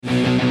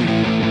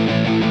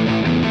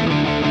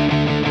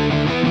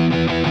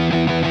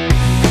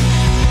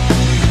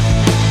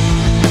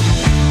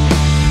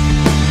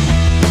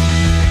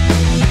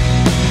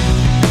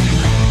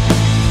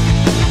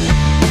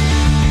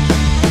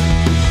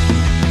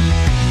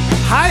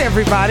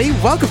everybody.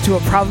 Welcome to A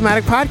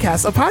Problematic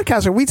Podcast, a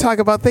podcast where we talk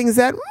about things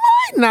that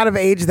might not have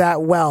aged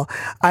that well.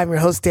 I'm your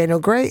host,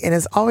 Daniel Gray, and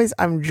as always,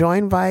 I'm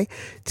joined by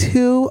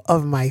two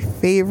of my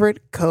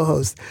favorite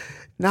co-hosts.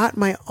 Not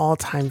my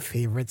all-time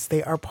favorites.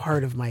 They are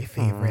part of my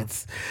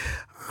favorites.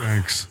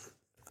 Thanks.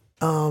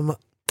 I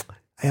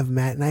have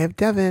Matt and I have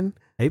Devin.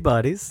 Hey,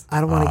 buddies.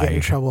 I don't want to get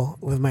in trouble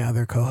with my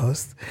other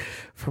co-hosts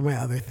for my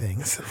other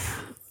things.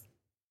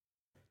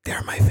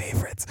 They're my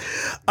favorites.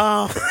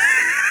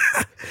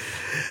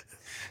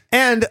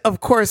 And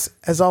of course,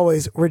 as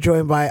always, we're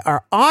joined by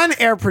our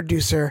on-air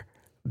producer,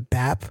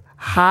 Bap.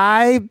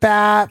 Hi,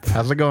 Bap.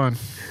 How's it going?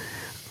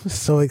 I'm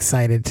so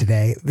excited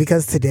today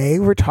because today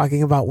we're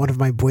talking about one of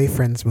my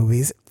boyfriend's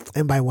movies.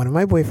 And by one of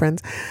my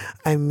boyfriends,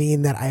 I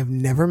mean that I've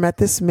never met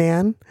this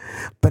man,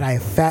 but I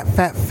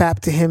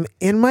fapped to him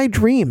in my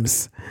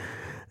dreams.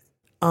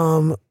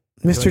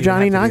 Mr.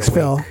 Johnny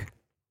Knoxville.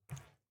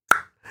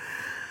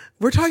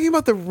 We're talking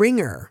about The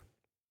Ringer,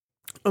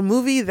 a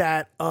movie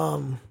that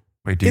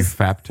Wait, do you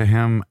fap to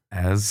him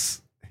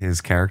as his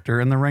character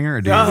in The Ringer?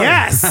 Or do you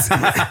yes.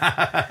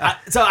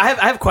 So I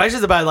have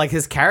questions about like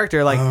his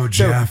character. Like,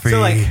 Jeffy. So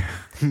like,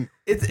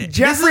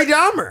 Jeffrey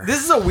Dahmer.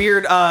 This is a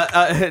weird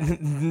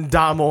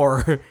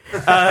Dahmer.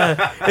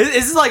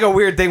 This is like a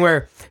weird thing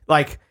where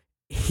like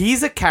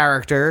he's a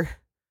character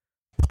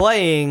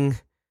playing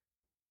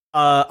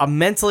a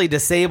mentally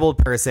disabled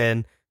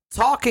person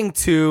talking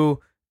to.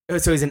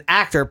 So he's an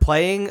actor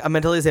playing a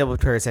mentally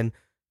disabled person.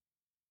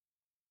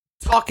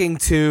 Talking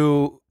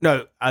to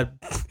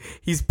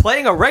he's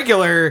playing a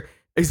regular.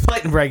 He's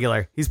playing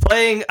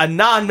a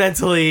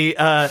non-mentally.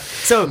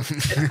 So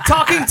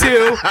talking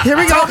to. Here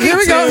we go.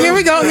 We're gonna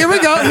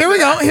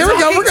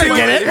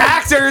get it.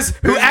 Actors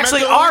who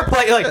actually are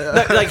playing.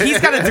 Like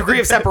he's got a degree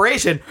of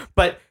separation,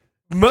 but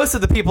most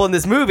of the people in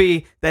this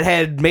movie that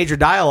had major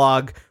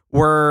dialogue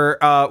were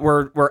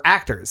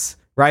actors,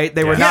 right?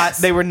 They were not.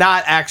 They were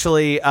not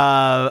actually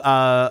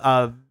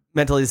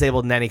mentally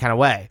disabled in any kind of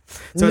way.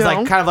 So it's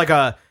like kind of like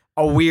a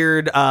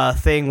weird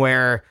thing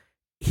where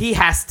he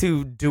has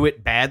to do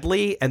it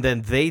badly and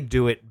then they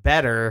do it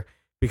better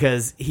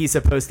because he's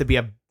supposed to be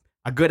a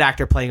good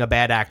actor playing a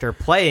bad actor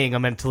playing a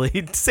mentally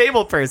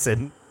disabled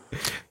person.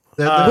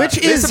 Which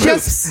is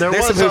just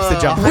there's some hoops to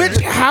jump.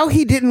 How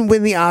he didn't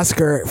win the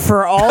Oscar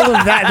for all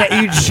of that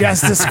you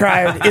just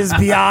described is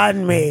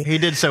beyond me. He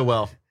did so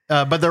well.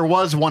 But there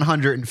was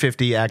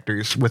 150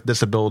 actors with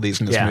disabilities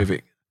in this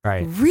movie.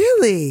 Right.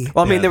 Really?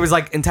 Well, I mean, there was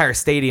like entire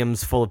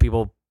stadiums full of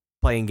people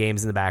playing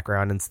games in the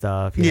background and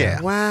stuff.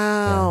 Yeah.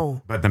 Wow.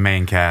 Yeah. But the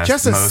main cast,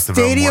 Just a most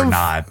stadium of them were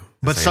not.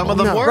 But some of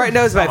them were. Right, no,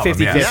 it was about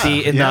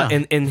 50-50 Yeah.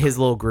 in his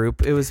little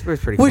group. It was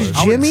pretty Was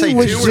close. Jimmy- I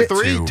would say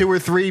was two or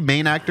three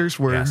main actors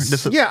were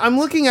disabled. Yeah, I'm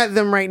looking at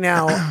them right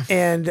now,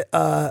 and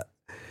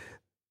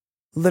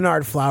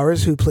Leonard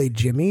Flowers, who played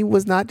Jimmy,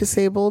 was not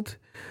disabled.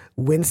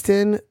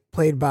 Winston,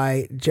 played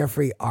by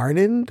Jeffrey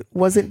Arnond,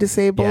 wasn't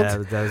disabled. Yeah,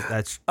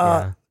 that's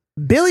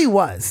Billy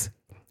was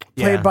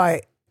played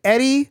by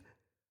Eddie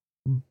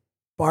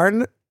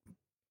Barbanel.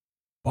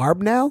 I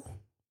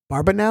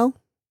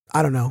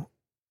don't know.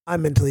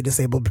 I'm mentally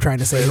disabled trying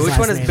to say his Which last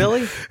one is name.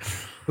 Billy?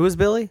 Who is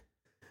Billy?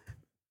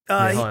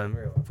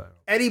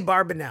 Eddie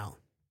Barbanel.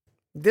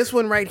 This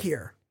one right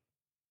here.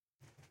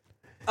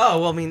 Oh,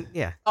 well, I mean,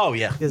 yeah. Oh,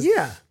 yeah.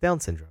 Yeah. Down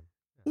syndrome.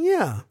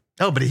 Yeah.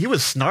 Oh, but he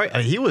was snarky.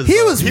 He was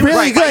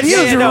really good. He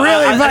was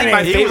really funny.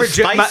 My He favorite, was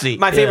spicy.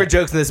 my favorite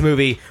jokes in this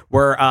movie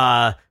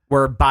were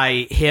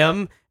by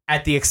him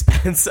at the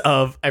expense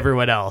of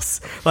everyone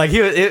else. Like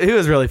he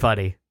was really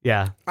funny.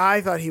 Yeah,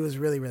 I thought he was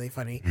really, really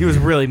funny. he was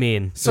really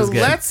mean. So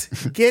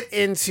let's get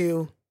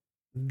into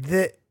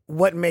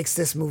what makes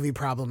this movie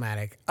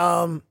problematic.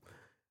 I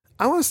want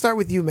to start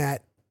with you,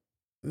 Matt.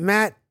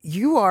 Matt,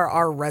 you are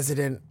our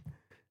resident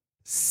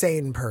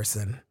sane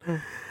person.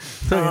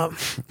 I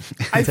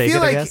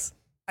feel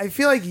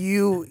like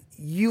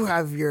you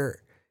have your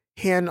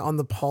hand on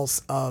the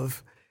pulse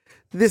of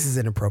this is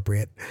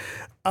inappropriate.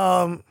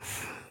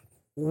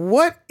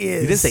 What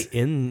is... You didn't say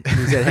in.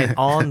 You said hand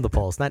on the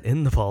pulse, not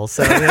in the pulse.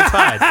 So I mean, it's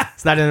fine.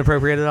 It's not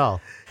inappropriate at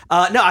all.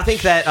 No, I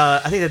think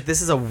that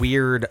this is a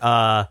weird.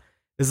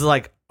 This is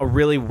like a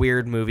really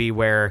weird movie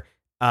where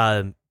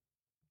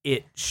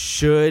it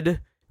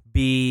should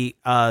be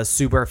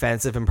super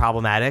offensive and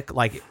problematic,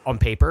 like on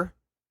paper,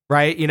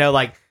 right? You know,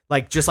 like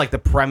just like the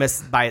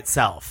premise by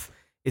itself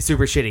is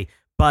super shitty.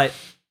 But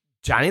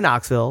Johnny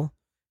Knoxville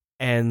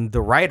and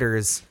the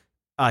writers,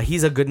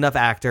 he's a good enough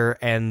actor,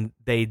 and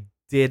they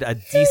did a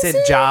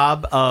decent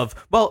job of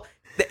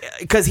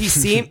because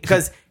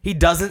he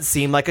doesn't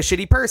seem like a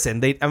shitty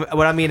person.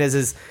 What I mean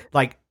is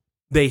like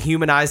they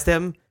humanized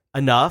him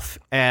enough,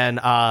 and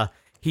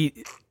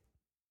he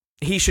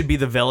should be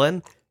the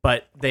villain,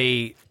 but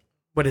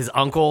his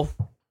uncle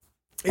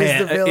is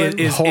the villain.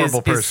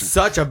 Horrible person. Is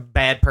such a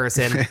bad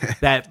person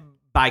that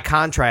by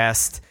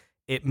contrast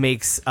it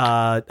makes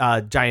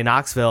Johnny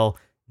Knoxville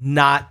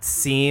not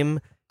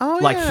seem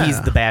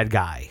he's the bad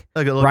guy.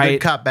 Like a little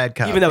good cop, bad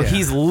cop. Even though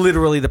he's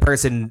literally the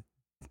person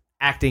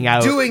acting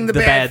out doing the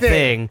bad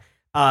thing.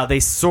 they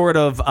sort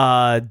of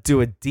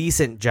do a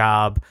decent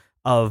job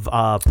of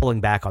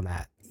pulling back on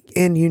that.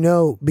 And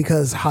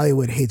because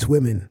Hollywood hates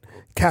women,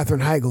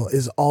 Katherine Heigl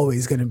is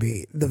always going to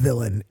be the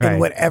villain in Right.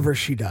 whatever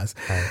she does.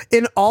 Right.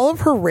 In all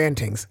of her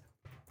rantings,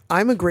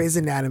 I'm a Grey's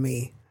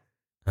Anatomy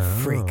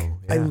freak. Oh,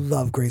 I yeah.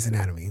 love Grey's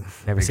Anatomy.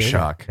 Never Big seen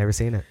shock. it. Never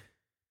seen it.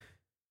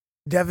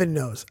 Devin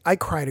knows. I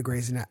cry to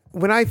Grey's Anatomy.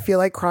 When I feel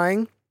like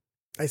crying,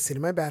 I sit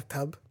in my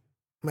bathtub,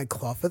 my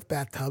cloth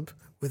bathtub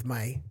with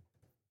my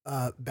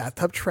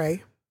bathtub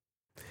tray.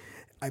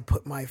 I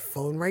put my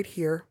phone right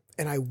here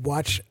and I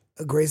watch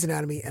Grey's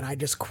Anatomy and I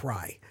just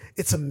cry.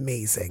 It's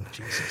amazing.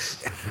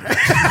 Jesus.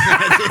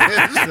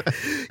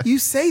 You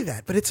say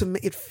that, but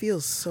it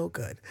feels so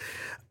good.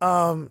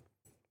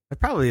 It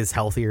probably is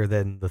healthier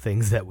than the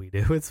things that we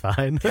do. It's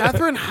fine.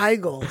 Katherine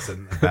Heigl.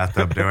 In the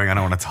bathtub doing. I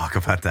don't want to talk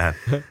about that.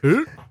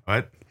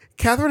 What?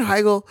 Katherine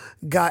Heigl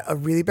got a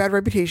really bad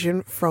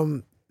reputation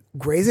from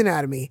Grey's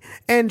Anatomy,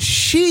 and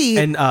she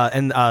and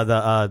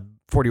the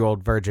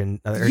 40-year-old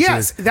virgin. She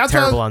Yes, was that's what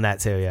I terrible was- on that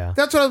too. Yeah,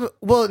 that's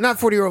what not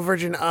 40-year-old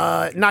virgin,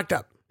 Knocked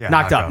Up. Yeah,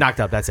 knocked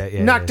up. That's it.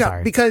 Yeah, Knocked yeah, Up,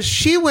 sorry. because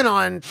she went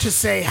on to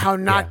say how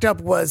Knocked Up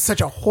was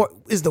such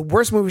is the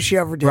worst movie she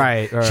ever did.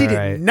 Right, she did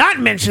right. not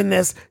mention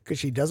this because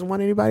she doesn't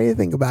want anybody to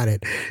think about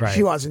it. Right.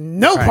 She wants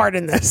no Right. part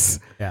in this.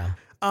 Yeah.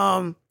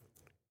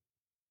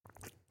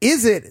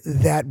 Is it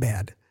that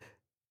bad?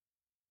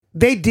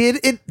 They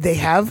did it. They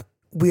have.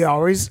 We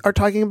always are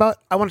talking about.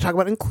 I want to talk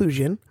about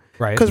inclusion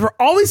Right. because we're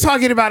always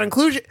talking about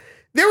inclusion.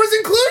 There was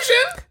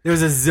inclusion. There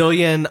was a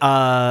zillion.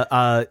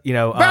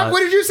 Bob, what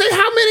did you say?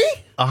 How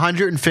many?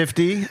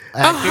 150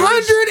 actors.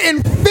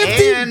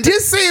 150 And-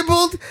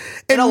 disabled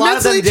and a lot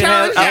of them mentally did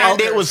have-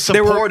 challenged. And it was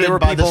There were supported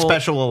by the people-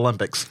 Special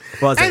Olympics.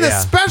 Was it? And the Yeah.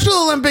 Special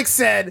Olympics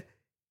said,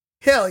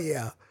 "Hell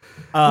yeah!"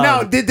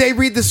 Now, did they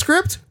read the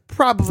script?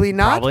 Probably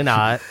not. Probably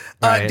not.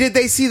 Right. Did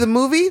they see the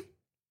movie?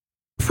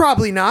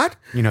 Probably not.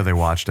 They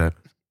watched it.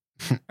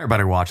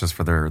 Everybody watches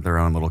for their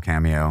own little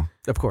cameo.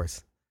 Of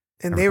course.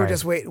 And they were Right.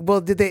 just waiting. Well,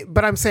 did they?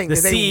 But I'm saying, The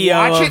did they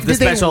CEO watch it? of the Did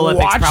they Special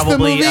Olympics watch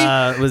probably, the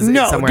movie? was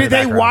no. somewhere in Did the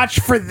they background. watch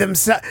for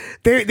themselves?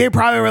 They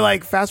probably were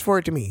like, "Fast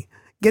forward to me.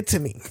 Get to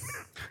me."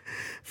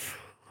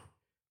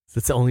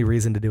 That's the only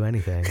reason to do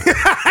anything.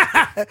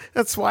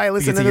 That's why I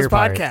listen get to to this your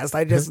part. podcast.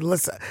 I just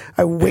listen.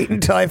 I wait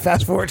until I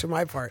fast forward to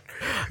my part.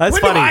 That's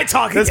When funny. do I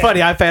talk That's again?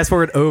 funny. I fast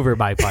forward over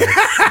my part.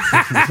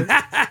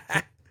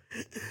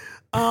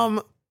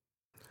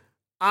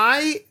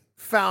 I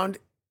found,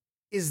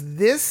 is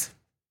this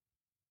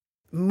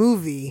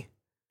movie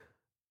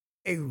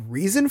a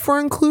reason for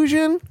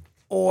inclusion,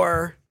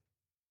 or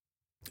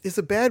is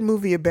a bad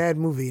movie a bad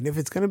movie? And if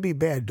it's going to be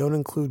bad, don't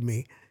include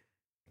me.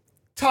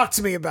 Talk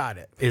to me about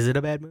it. Is it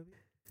a bad movie?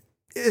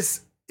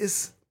 It's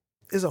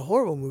a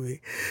horrible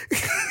movie.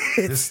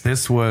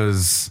 This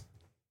was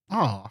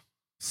Oh.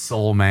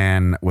 Soul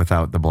Man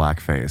without the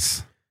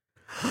blackface.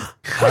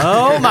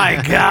 Oh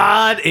my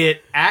God!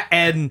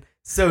 And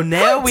so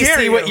now we dare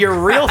see you. what your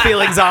real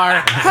feelings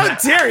are. How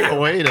dare you?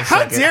 Wait a How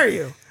second. dare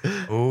you?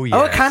 Oh yeah.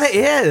 Oh, it kind of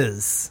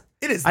is.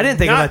 It is. I didn't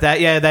think not- about that.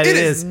 Yeah, that it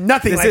it is is.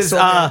 nothing This like is Soul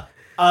Man.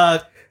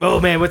 oh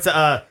man, what's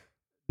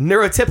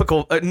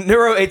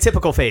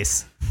neuroatypical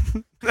face,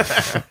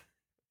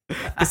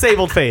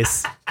 disabled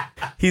face.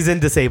 He's in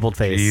disabled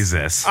face.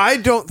 Jesus. I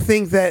don't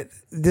think that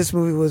this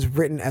movie was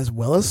written as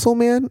well as Soul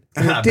Man.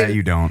 And I bet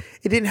you don't.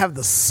 It didn't have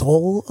the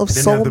soul of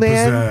Didn't Soul have the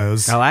Man.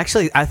 pizzazz. Oh,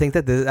 actually, I think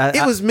that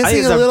It was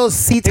missing a little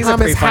C. I think it's a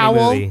Thomas pretty funny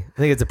Howell. movie. I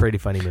think it's a pretty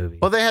funny movie.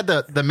 Well, they had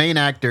the main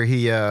actor.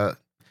 He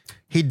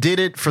did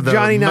it for the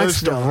Johnny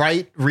most Knoxville.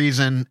 right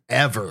reason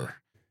ever.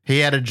 He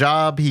had a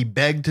job. He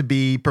begged to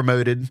be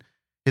promoted.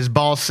 His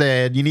boss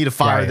said, "You need to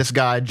fire Right. this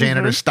guy,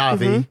 Janitor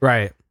Stavi."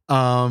 Right.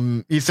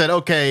 He said,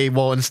 "Okay."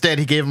 Well, instead,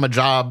 he gave him a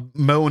job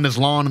mowing his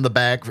lawn in the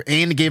back,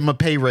 and gave him a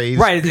pay raise.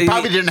 Right. He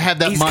probably didn't have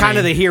that He's money. kind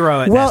of the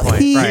hero at Well, that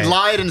point. he- He right.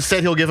 lied and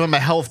said he'll give him a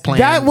health plan.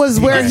 That was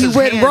where gets he his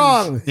went hands-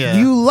 wrong. Yeah.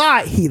 You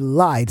lied. He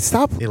lied.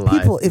 Stop. He lied.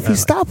 People, if you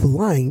stop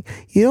lying,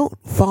 you don't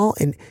fall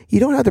and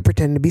you don't have to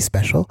pretend to be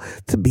special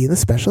to be in the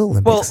Special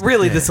Olympics. Well,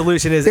 really, the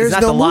solution is There's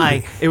it's not no the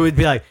lying. movie. It would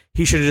be like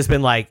he should have just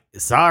been like,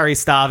 "Sorry,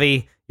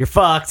 Stavi, you're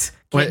fucked.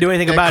 Can't Wait, do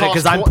anything it about it cost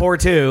because I'm tw- poor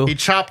too." He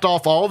chopped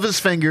off all of his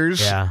fingers,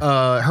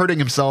 Yeah. hurting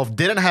himself.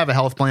 Didn't have a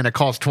health plan. It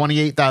cost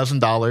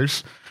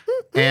 $28,000,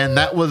 and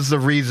that was the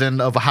reason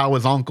of how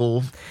his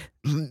uncle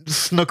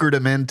snookered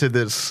him into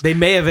this. They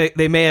may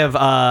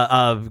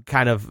have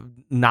kind of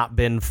not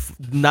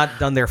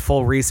done their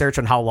full research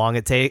on how long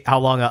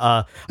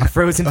a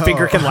frozen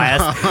finger can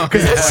last,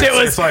 because that shit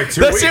was It's like 2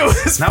 that shit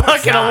weeks. was No, it's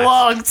fucking a not.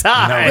 long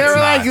time. No, they it's were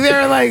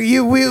not. like, we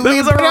That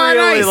was a put it on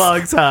really ice.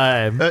 long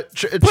time.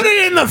 Put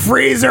it in the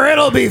freezer.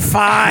 It'll be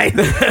fine.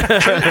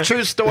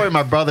 True story.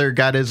 My brother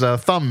got his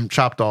thumb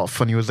chopped off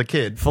when he was a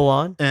kid. Full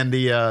on. And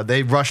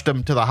they rushed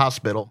him to the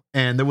hospital,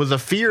 and there was a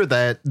fear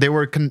that they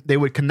would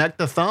connect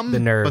the thumb, The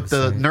nerves, but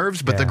the right?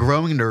 nerves, but the Yeah.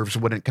 growing nerves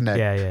wouldn't connect.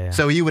 Yeah.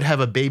 So he would have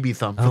a baby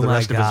thumb for Oh the my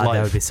rest of his God, life.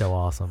 that would be so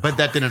awesome. But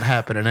that didn't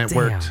happen, and it Damn.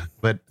 worked.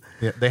 But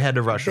Yeah, they had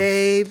to rush him.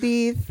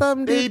 Baby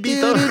thumb. Baby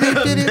Thumb.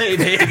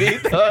 Baby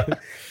Thumb.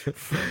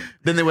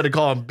 Then they would have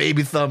called him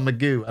Baby Thumb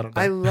Magoo. I don't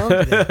know. I love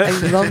it. I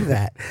love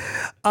that.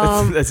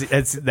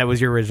 That was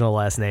your original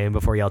last name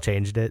before y'all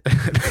changed it. On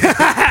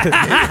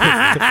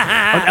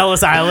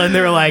Ellis Island,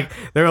 they were like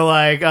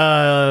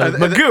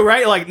Magoo,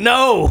 right? Like,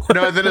 no.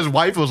 No, and then his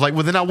wife was like,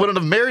 well, then I wouldn't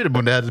have married him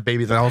when they had his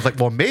baby thumb. I was like,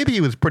 well, maybe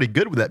he was pretty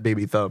good with that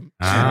baby thumb.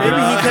 Maybe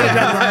he could have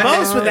done the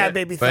most with that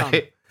baby thumb.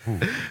 Right? You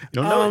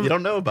don't know. You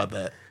don't know about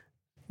that.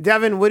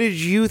 Devin, what did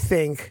you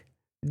think?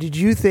 Did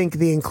you think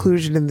the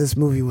inclusion in this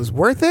movie was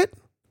worth it?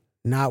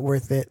 Not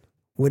worth it?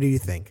 What do you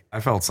think? I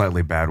felt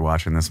slightly bad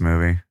watching this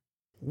movie.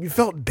 You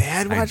felt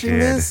bad I watching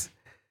did. this?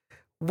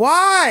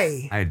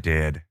 Why? I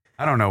did.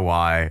 I don't know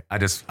why.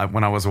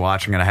 When I was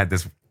watching it, I had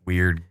this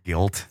weird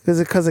guilt Is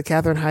it because of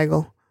Katherine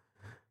Heigl?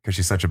 because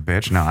she's such a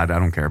bitch. No, I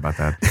don't care about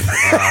that.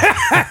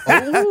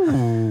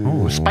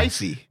 Oh,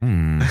 spicy.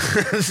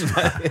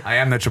 I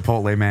am the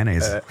Chipotle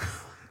mayonnaise.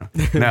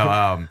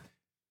 No,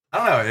 I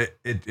don't know.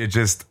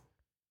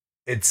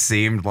 It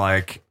seemed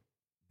like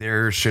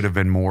there should have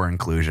been more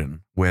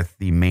inclusion with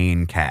the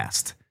main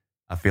cast.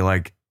 I feel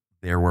like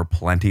there were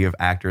plenty of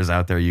actors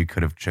out there you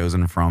could have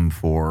chosen from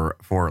for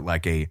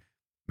like a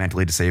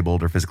mentally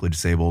disabled or physically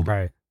disabled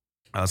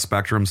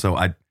spectrum. So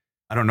I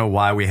don't know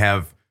why we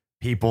have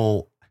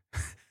people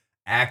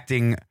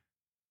acting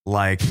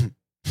like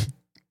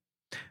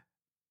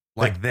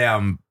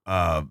them.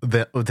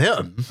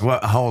 Them. Well,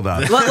 hold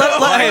on. Before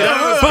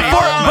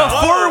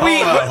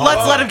we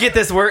let's let him get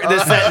this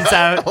sentence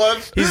out.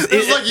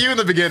 It's like you in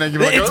the beginning.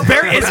 You're like, It's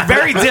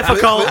very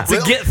difficult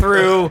to get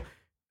through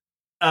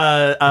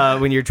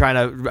when you're trying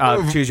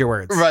to choose your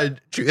words. Right.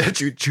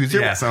 Choose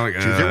your Yeah, so,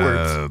 choose your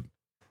words.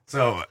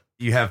 So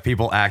you have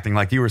people acting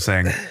like you were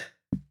saying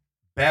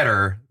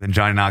better than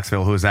Johnny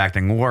Knoxville, who's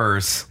acting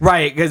worse.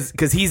 Right,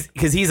 because he's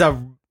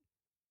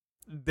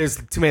there's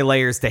too many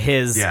layers to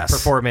his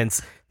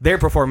performance. Their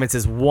performance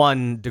is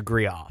 1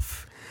 degree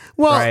off.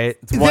 Well, right,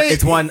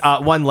 it's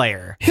one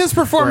layer. His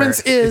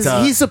performance is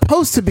he's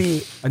supposed to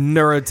be a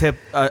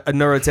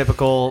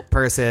neurotypical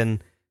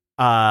person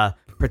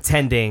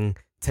pretending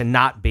to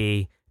not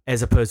be,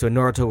 as opposed to a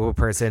neurotypical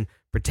person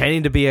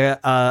pretending to be a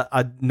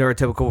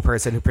neurotypical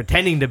person who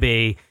pretending to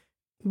be.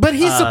 But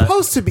he's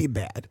supposed to be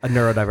bad. A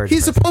neurodivergent.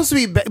 He's supposed to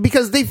be bad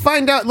because they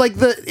find out, like,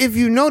 if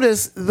you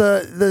notice,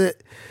 the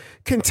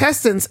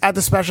contestants at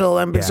the Special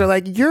Olympics are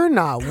like, you're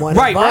not one of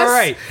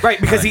us.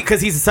 Right. Because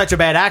he's such a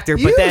bad actor.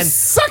 You But then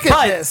suck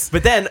at this.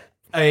 But then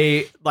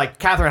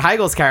Katherine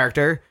Heigl's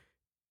character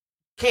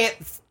can't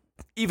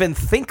even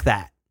think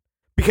that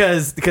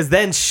because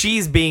then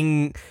she's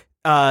being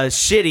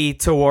shitty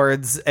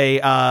towards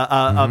a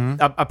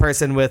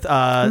person with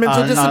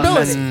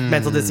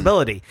mental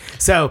disability.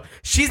 So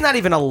she's not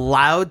even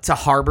allowed to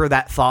harbor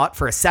that thought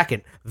for a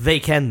second. They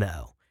can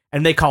though,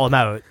 and they call him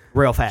out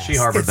real fast. She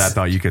harbored that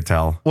thought, you could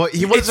tell. Well,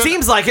 it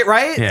seems like it,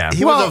 right? Yeah.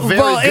 He was a very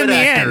good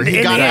actor.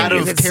 He got out of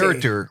you could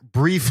character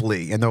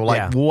briefly, and they were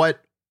like,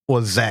 "What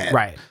was that?"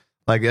 Right.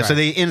 Like so,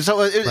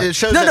 it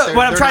shows. No.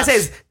 What I'm trying to say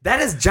is that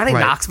is Johnny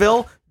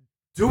Knoxville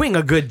doing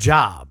a good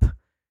job.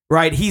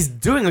 Right, he's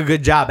doing a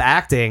good job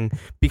acting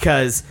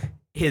because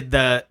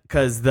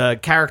the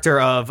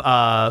character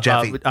of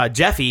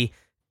Jeffy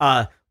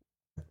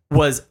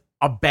was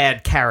a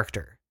bad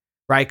character,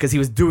 right? Because he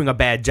was doing a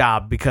bad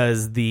job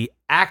because the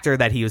actor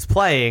that he was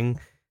playing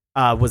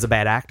was a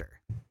bad actor,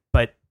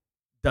 but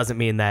doesn't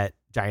mean that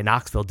Johnny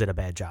Knoxville did a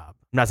bad job.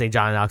 I'm not saying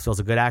Johnny Knoxville's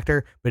a good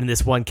actor, but in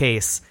this one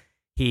case,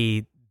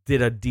 he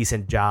did a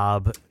decent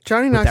job.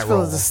 Johnny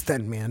Knoxville is a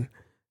stunt man.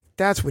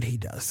 That's what he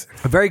does.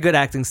 A very good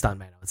acting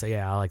stuntman, I would say.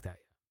 Yeah, I like that.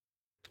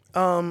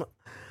 I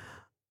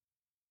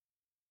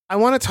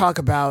want to talk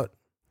about,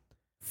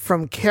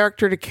 from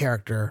character to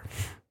character,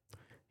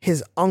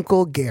 his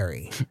Uncle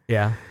Gary.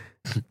 Yeah.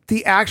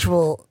 The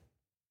actual...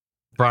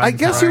 Brian I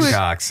guess Brian you would...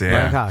 Cox, yeah.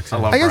 Brian Cox, I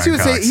love I guess you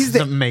Brian would say Cox. he's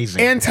the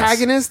amazing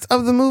antagonist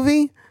of the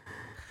movie.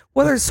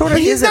 Well, there's sort of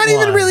But he's not isn't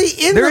even one. really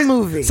in the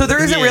movie. So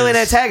there isn't He really an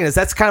is. antagonist.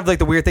 That's kind of like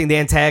the weird thing. The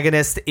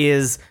antagonist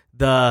is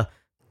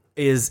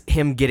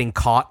him getting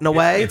caught in a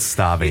way. It's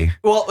Stabby.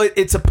 Well,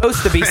 it's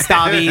supposed to be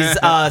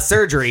Stabby's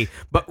surgery,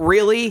 but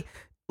really,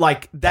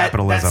 like that.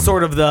 Capitalism. That's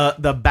sort of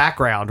the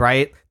background,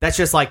 right? That's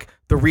just like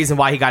the reason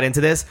why he got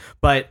into this.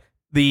 But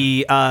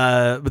the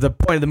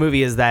point of the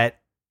movie is that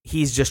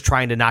he's just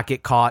trying to not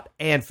get caught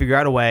and figure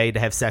out a way to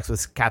have sex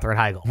with Katherine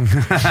Heigl,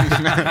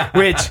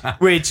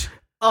 which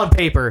on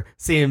paper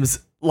seems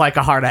like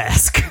a hard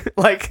ask,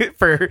 like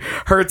for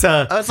her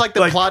to. It's like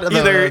the plot of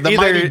the Mighty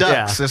either-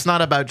 Ducks. yeah. It's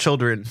not about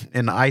children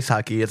in ice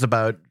hockey. It's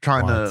about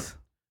trying to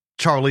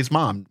Charlie's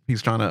mom.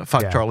 He's trying to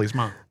fuck Yeah. Charlie's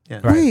mom. Yeah.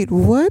 Wait,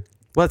 what?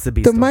 What's the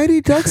beast? The Mighty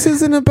Ducks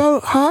isn't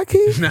about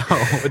hockey? No,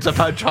 it's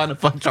about trying to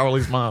fuck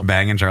Charlie's mom.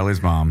 Banging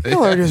Charlie's mom.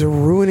 Y'all are just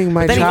ruining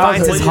my Then he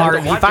finds childhood. his You have heart.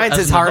 to He watch it finds as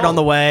his an heart adult. on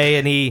the way,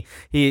 and he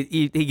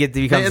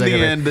becomes In like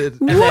the a- end,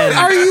 What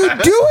are you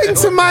doing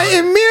to my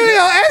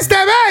Emilio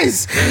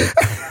Estevez?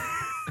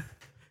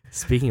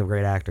 Speaking of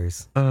great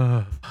actors,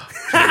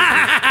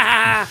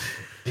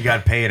 He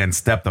got paid and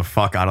stepped the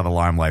fuck out of the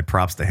limelight.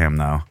 Props to him,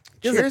 though.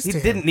 Cheers He to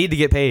him. didn't need to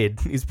get paid.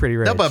 He's pretty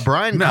rich. No, but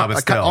Brian, No, but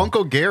still.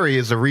 Uncle Gary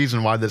is the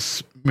reason why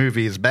this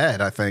movie is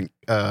bad. I think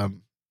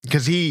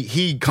because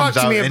he comes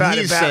Talk to out me and about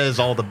he it, Bat. says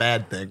all the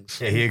bad things.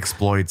 Yeah, he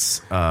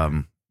exploits,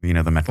 the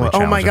mentally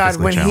Oh my challenged God!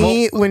 or physically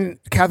challenged. When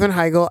Katherine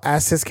Heigl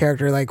asked his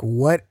character, like,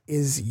 "What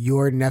is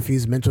your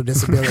nephew's mental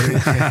disability?"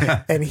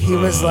 and he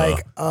was like,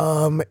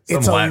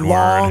 "It's a Latin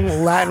long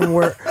word. Latin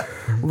word,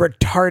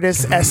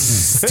 retardus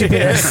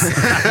stupidus."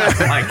 Oh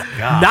my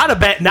God. not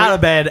a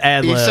bad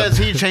ad He lib. says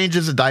he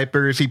changes the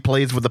diapers, he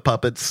plays with the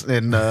puppets,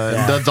 and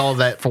does all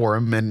that for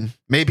him. And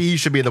maybe he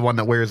should be the one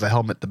that wears a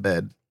helmet to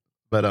bed.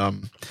 But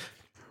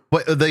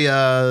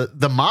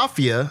the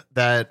mafia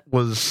that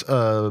was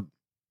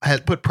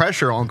had put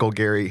pressure on Uncle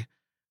Gary.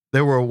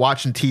 They were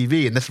watching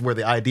TV, and this is where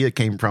the idea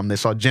came from. They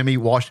saw Jimmy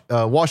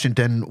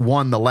Washington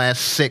won the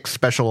last 6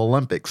 Special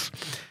Olympics,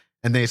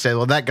 and they said,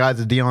 "Well, that guy's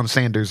a Deion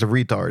Sanders of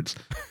retards."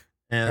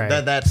 And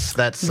Right.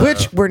 that's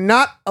Which we're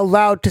not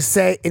allowed to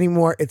say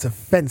anymore. It's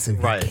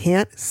offensive. Right. You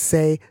can't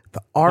say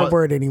the R What?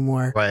 word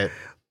anymore. right.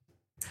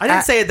 I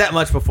didn't say it that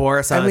much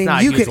before, so I it's mean,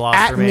 not a you huge could loss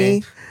at for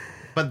me.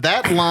 But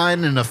that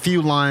line and a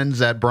few lines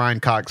that Brian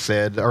Cox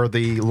said are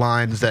the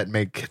lines that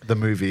make the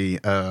movie.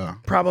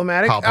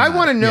 Problematic. I Problematic,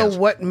 want to know yes.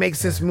 what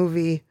makes this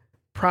movie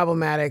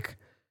problematic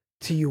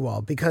to you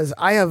all, because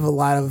I have a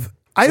lot of.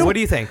 I don't. What do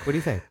you think? What do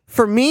you think?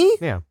 For me,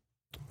 Yeah.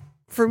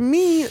 for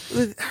me,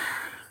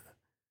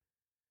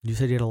 You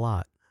said you had a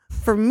lot.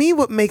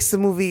 what makes the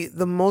movie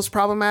the most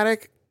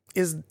problematic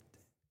is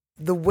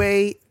the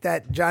way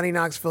that Johnny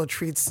Knoxville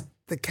treats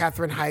the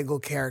Katherine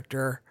Heigl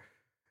character,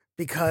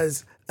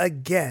 because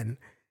again,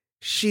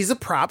 she's a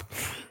prop.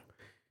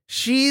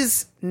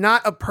 She's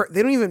not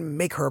they don't even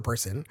make her a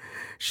person.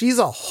 She's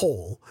a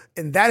whole,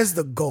 and that is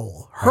the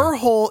goal. Her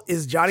whole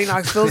is Johnny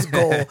Knoxville's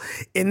goal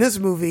in this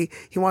movie.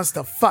 He wants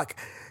to fuck.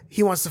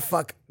 He wants to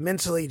fuck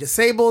mentally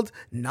disabled,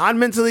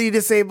 non-mentally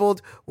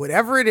disabled,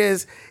 whatever it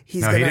is.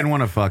 He's No, gonna he didn't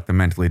want to fuck the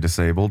mentally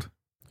disabled.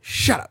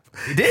 shut up.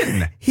 He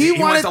didn't. He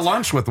went wanted to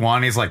lunch with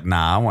one. He's like,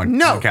 nah, I want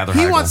Katherine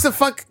he Heigl. wants to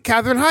fuck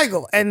Katherine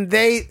Heigl, and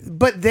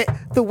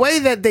the way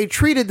that they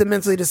treated the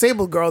mentally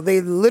disabled girl,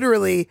 they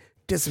literally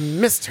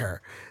dismissed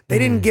her. They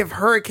didn't give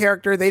her a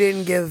character. They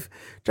didn't give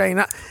Johnny.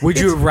 Would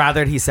you have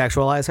rather he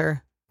sexualized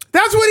her?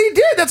 That's what he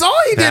did. That's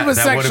all he did was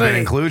that would have been sexually.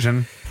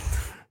 inclusion.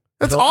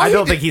 That's all. I he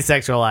don't did. think he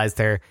sexualized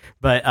her,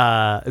 but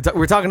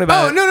we're talking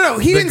about. Oh no!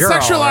 He the didn't girl,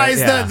 sexualize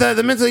right? Yeah.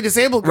 the mentally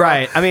disabled girl.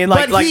 Right. I mean,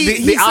 like But the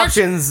he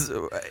options,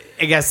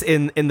 I guess,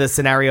 in the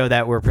scenario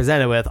that we're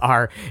presented with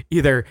are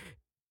either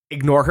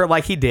ignore her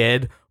like he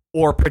did,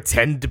 or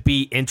pretend to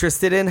be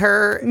interested in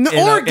her,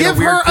 or give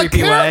weird, her a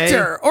creepy way.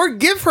 character. Or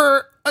give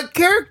her a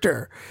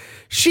character.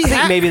 I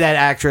think maybe that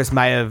actress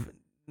might have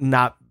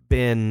not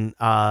been.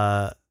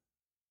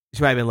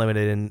 She might have been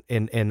limited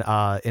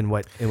in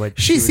what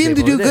she was seemed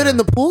to able do good in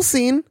the pool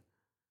scene.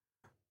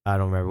 I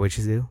don't remember what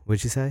she do. What'd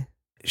she say?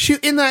 She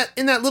in that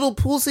little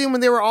pool scene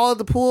when they were all at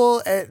the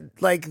pool,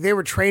 like they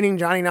were training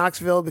Johnny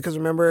Knoxville, because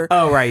remember.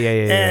 Oh right, yeah.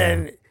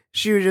 And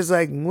she was just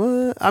like,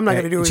 "What? I'm not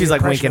going to do." She's an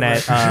like winking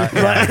impression at. of her."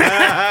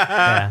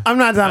 Yeah. I'm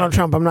not Donald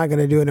Trump. I'm not going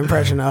to do an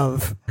impression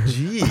of.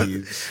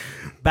 Jeez.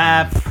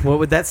 Bap. What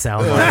would that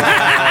sound like?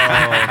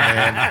 Oh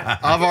man,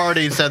 I've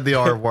already said the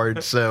R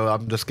word, so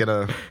I'm just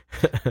gonna.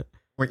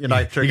 You're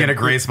not tricking. You're gonna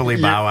gracefully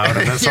bow out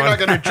of this You're one? not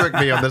gonna trick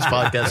me on this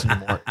podcast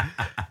anymore.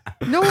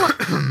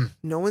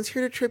 No one's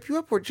here to trip you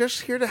up. We're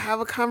just here to have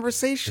a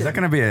conversation. Is that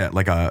going to be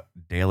a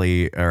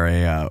daily or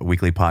a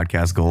weekly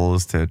podcast goal,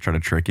 is to try to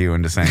trick you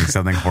into saying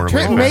something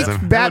horribly Make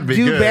offensive? Bap would be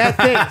do good. bad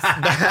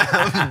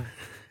things.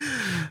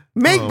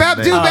 Make Oh, Bap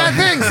man. do bad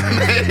things.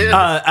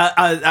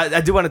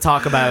 I do want to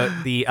talk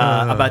about the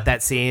about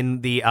that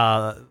scene, the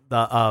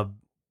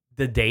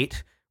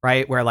date,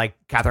 right, where like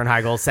Katherine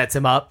Heigl sets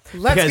him up.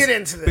 Let's because- get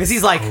into this. because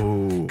he's like,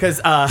 Ooh.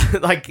 because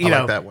like you I like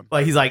know, that one.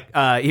 like he's like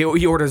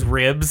he orders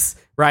ribs,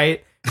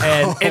 right,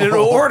 and in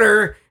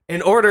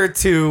order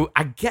to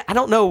I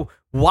don't know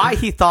why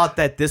he thought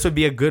that this would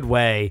be a good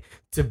way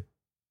to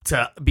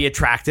be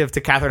attractive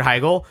to Katherine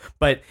Heigl,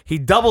 but he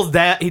doubles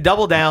down. He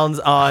double downs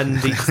on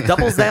the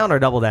doubles down or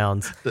double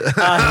downs.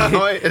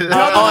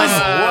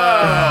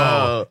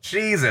 Whoa.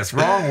 Jesus,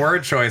 wrong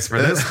word choice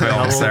for this film,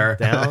 Double sir.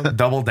 down?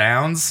 Double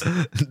downs?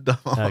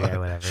 Okay,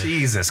 whatever.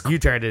 Jesus. You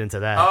turned it into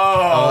that.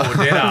 Oh,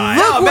 did I?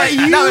 Look what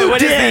you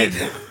what is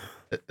did.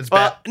 It's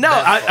Well, bad.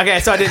 no, okay,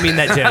 so I didn't mean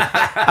that joke.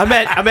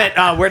 I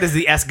meant where does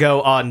the S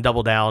go on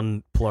double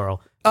down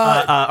plural?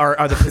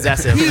 Or the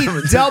possessive He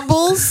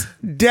doubles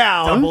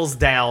down doubles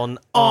down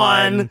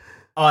On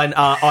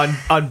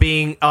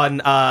being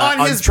on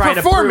his trying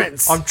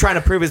performance. on trying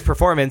to prove his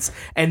performance,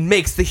 and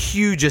makes the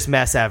hugest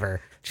mess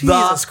ever.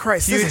 Jesus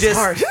Christ, this is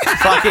hard.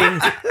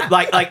 fucking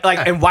like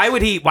and why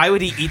would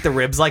he eat the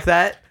ribs like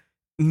that?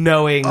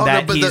 Knowing Oh, no,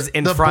 that but he's the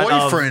in front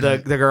boyfriend-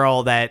 of the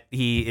girl that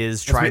he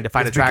is trying to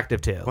find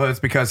attractive to. Well, it's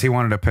because he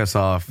wanted to piss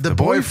off The the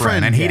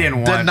boyfriend, and he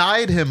didn't want.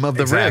 denied him of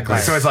the Exactly.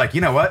 ribs. So it's like,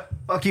 you know what?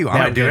 Fuck you. I'm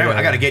Yeah, going to do it. yeah.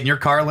 I got to get in your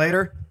car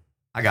later.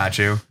 I got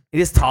you. He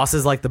just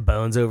tosses like the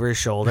bones over his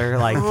shoulder,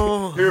 like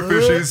Here,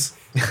 fishies.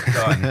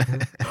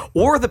 Done.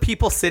 or the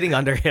people sitting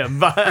under him.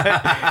 But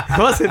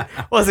it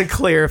wasn't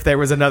clear if there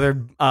was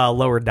another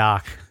lower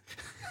dock.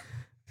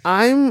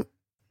 I'm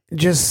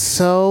just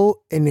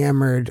so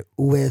enamored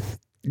with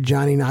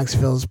Johnny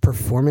Knoxville's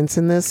performance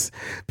in this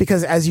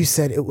because, as you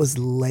said, it was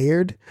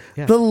layered.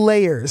 Yeah. The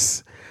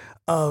layers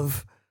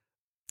of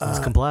It's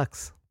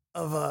complex.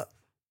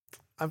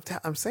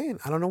 I'm saying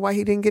I don't know why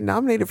he didn't get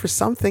nominated for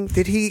something.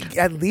 Did he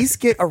at least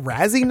get a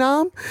Razzie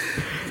nom?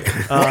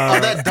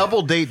 On that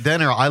double date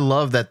dinner, I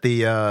love that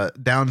the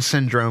Down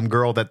syndrome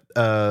girl that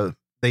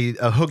they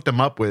hooked him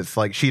up with,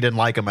 like she didn't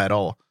like him at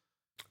all.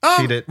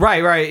 She did.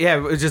 Right. Yeah, it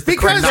was just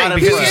Because not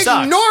he because it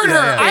sucks. ignored her.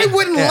 Yeah. I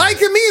wouldn't like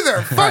him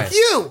either. Fuck Right.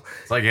 you.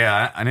 It's like,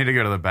 yeah, I need to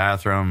go to the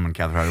bathroom. And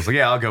Catherine was like,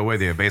 yeah, I'll go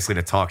with you. Basically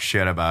to talk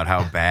shit about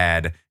how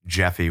bad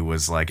Jeffy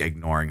was like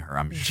ignoring her,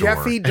 I'm sure.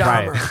 Jeffy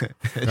Dahmer.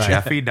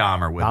 Jeffy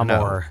Dahmer with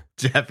Dahmer.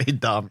 Jeffy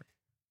Dahmer.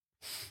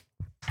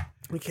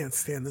 We can't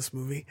stand this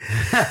movie.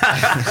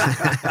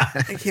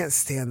 I can't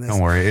stand this.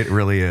 Don't worry. It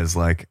really is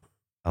like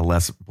a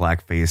less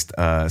black-faced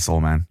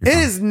Soul Man. You're It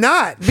fine. is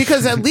not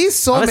because at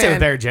least Soul I'm gonna say with Man.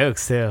 better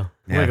jokes too.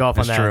 I'm Yeah, gonna go off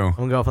on that's that. true. I'm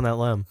gonna go off on that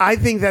limb. I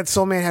think that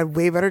Soul Man had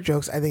way better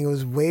jokes. I think it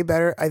was way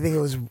better. I think it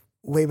was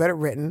way better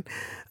written.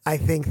 I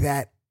think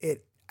that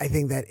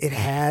it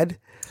had.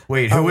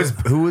 Wait, who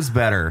was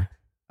better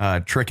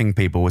tricking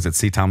people? Was it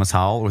C. Thomas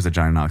Howell or was it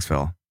Johnny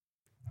Knoxville?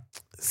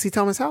 C.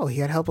 Thomas Howell. He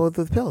had help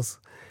with pills.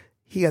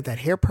 He got that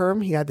hair perm.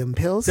 He got them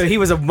pills. So he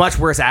was a much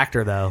worse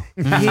actor though.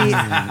 He-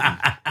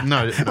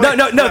 No, Not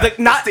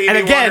Stevie and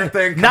again, Wonder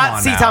thing? Come not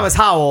on C. now. Thomas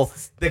Howell.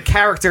 The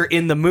character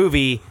in the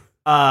movie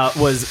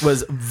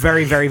was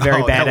very very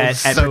very Oh, bad that at was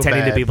so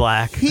pretending to bad. be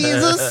black. He's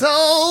a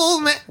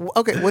soul man.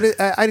 Okay, what is,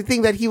 I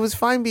think that he was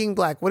fine being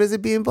black. What is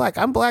it being black?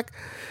 I'm black,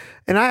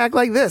 and I act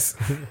like this.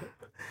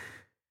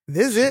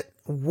 This it?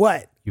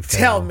 What? You fail.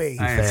 Tell me.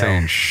 I ain't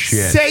saying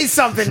shit. Say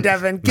something,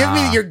 Devin. Give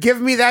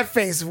me that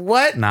face.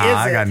 What Nah, is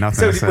I it? got nothing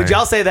So to say. would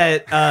y'all say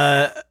that?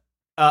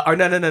 Or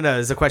no.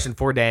 This is a question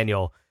for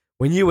Daniel.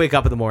 When you wake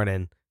up in the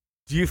morning,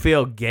 do you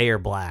feel gay or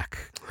black?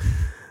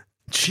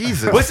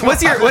 Jesus. What's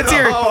your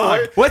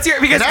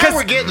because Now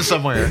we're getting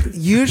somewhere.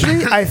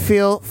 Usually, I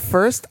feel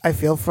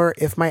for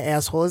if my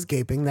asshole is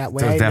gaping. That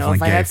way, So I it's know definitely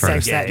if I gay had first.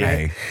 sex that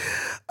Gay.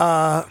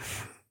 night.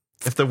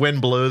 If the wind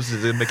blows,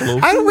 does it make a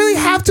little? I don't really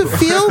have to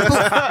feel.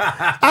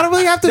 I don't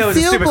really have to No, it was a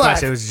feel stupid black.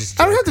 question. It was just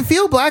a I don't joke. have to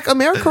feel black.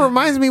 America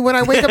reminds me when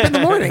I wake up in the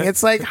morning.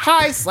 It's like,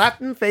 hi,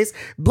 slap in the face,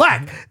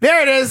 black.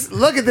 There it is.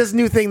 Look at this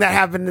new thing that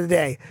happened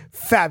today.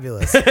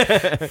 Fabulous.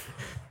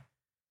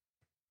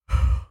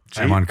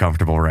 I'm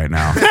uncomfortable right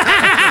now.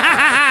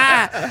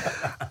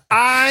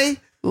 I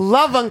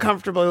love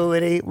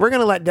uncomfortability. We're going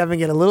to let Devin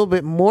get a little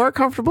bit more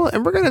comfortable,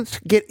 and we're going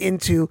to get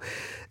into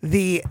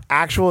the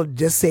actual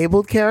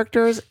disabled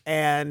characters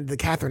and the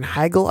Katherine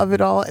Heigl of it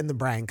all and the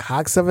Brian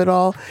Cox of it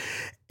all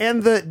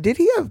and the did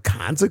he have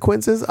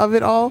consequences of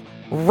it all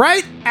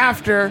right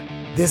after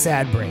this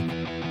ad break.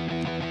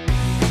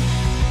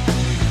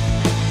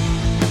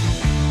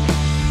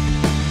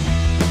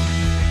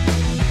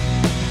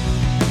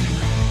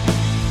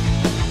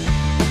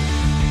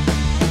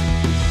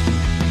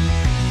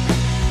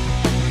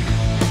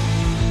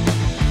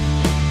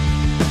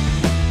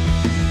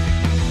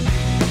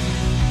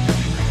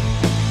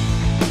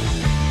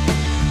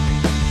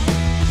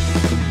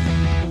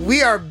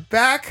 We are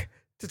back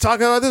to talk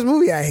about this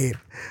movie I hate.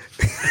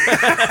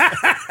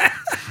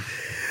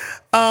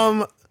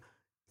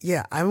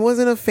 Yeah, I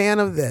wasn't a fan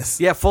of this.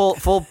 Yeah, full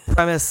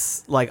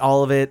premise, like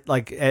all of it,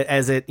 like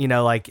as it,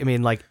 like I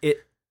mean, like it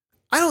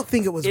I don't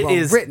think it was it well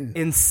is written.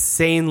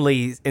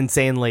 insanely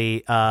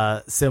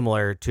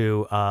similar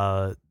to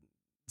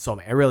Soul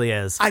Man. It really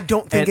is. I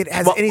don't think And- it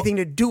has well, anything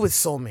to do with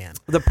Soul Man.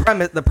 the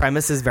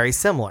premise is very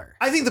similar.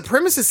 I think the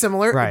premise is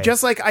similar, Right.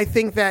 just like I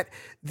think that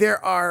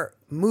there are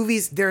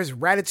movies, there's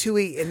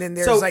Ratatouille, and then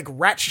there's So- like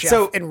Rat Chef,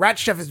 so and Rat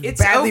Chef is It's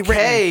badly written.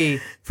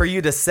 okay for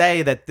you to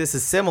say that this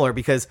is similar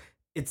because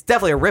it's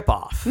definitely a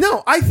ripoff.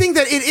 No, I think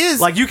that it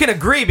is. Like you can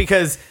agree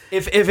because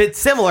if it's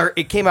similar,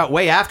 it came out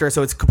way after,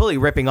 so it's completely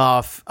ripping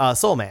off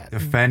Soul Man.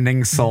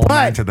 Defending Soul Man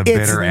but to the it's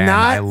bitter end.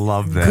 not I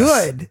love this.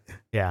 good.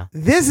 Yeah.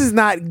 This is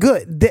not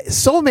good.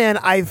 Soul Man,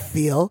 I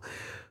feel,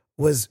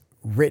 was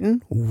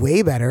written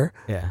way better.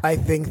 Yeah. I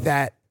think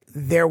that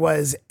there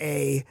was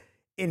a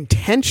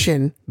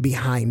intention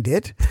behind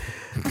it.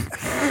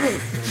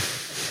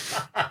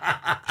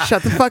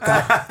 Shut the fuck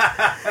up.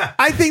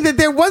 I think that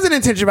there was an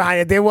intention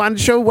behind it. They wanted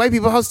to show white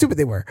people how stupid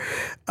they were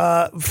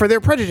for their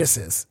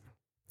prejudices.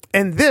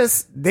 And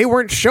this, they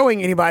weren't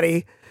showing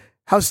anybody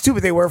how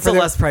stupid they were It's for a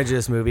their less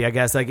prejudiced movie, I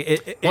guess. Like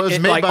Well, it's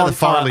made like by on- the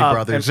Farley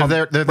brothers. on-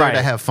 They're there right.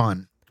 to have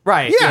fun.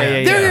 Right. Yeah,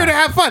 they're here to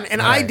have fun.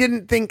 And I Right.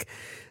 didn't think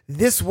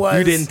this was.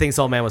 You didn't think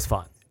Soul Man was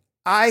fun.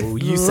 I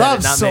you said love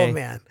it, not Soul me.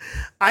 Man.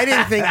 I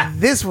didn't think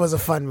this was a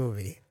fun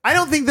movie. I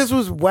don't think this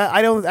was well.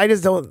 I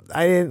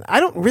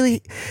don't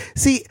really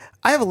see.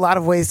 I have a lot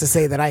of ways to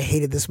say that I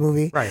hated this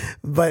movie. Right.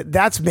 But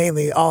that's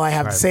mainly all I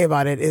have to Right. say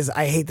about it is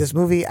I hate this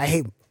movie. I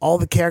hate all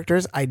the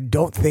characters. I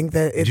don't think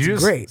that it's Did you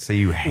just great. say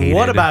you hated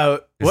What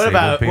about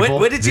disabled people?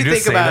 what did you just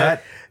think say about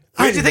that?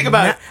 What did you think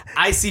about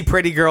I See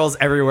Pretty Girls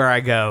Everywhere I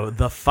Go?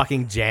 The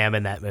fucking jam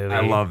in that movie.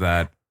 I love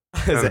that.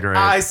 That was great.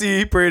 I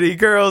see pretty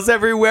girls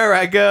everywhere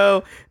I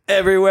go,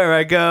 everywhere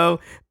I go,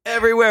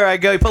 everywhere I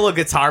go. You put a little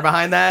guitar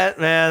behind that,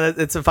 man.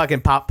 It's a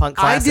fucking pop punk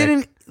classic. I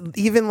didn't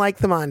even like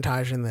the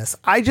montage in this.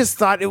 I just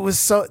thought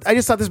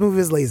this movie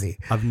was lazy.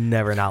 I've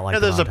never not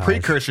liked. There's the a montage.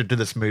 precursor to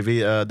this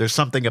movie. There's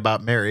Something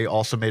About Mary,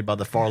 also made by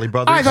the Farley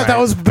brothers. I thought that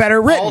was better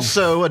written.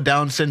 Also a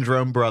Down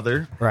syndrome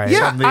brother. Right.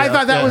 Yeah, From the, I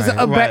thought that was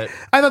a right.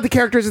 I thought the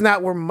characters in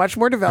that were much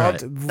more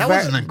developed. That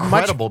was an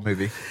incredible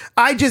movie.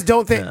 I just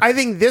don't think. I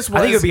think this was.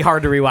 I think it would be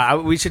hard to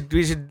rewatch. We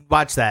should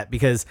watch that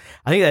because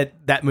I think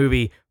that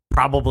movie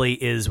probably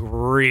is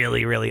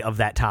really, really of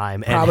that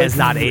time and has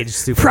not aged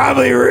super.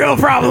 Probably real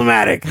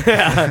problematic.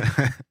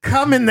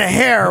 Come in the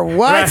hair.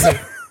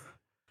 What?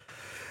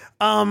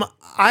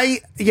 I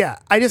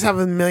just have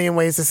a million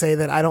ways to say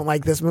that I don't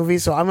like this movie,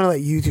 so I'm gonna let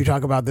you two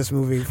talk about this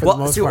movie for the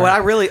most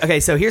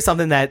part. So here's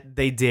something that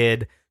they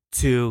did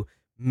to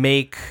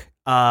make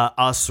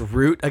us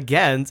root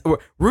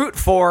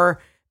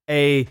for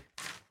a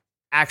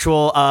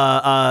actual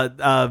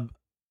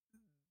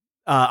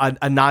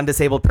a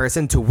non-disabled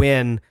person to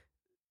win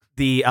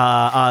the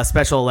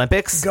Special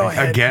Olympics. Go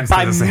ahead. Against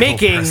by a disabled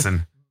making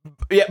person.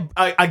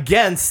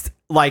 against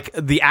like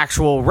the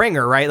actual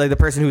ringer, right? Like the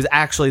person who's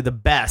actually the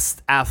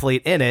best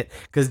athlete in it,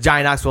 because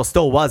Johnny Knoxville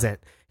still wasn't.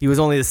 He was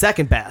only the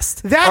second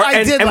best.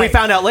 And we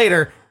found out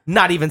later,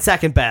 not even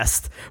second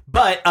best.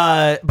 But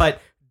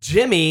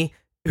Jimmy,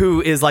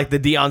 who is like the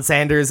Deion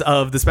Sanders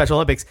of the Special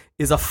Olympics,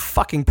 is a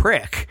fucking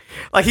prick.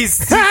 Like he's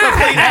super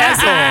complete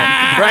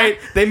asshole, right?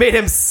 They made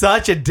him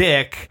such a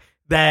dick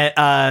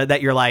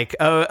that you're like,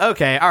 oh,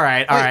 okay, all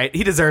right,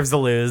 he deserves to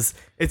lose.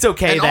 It's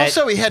okay. And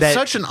also, he had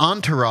such an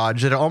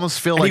entourage that it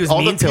almost felt like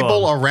all the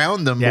people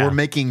around them were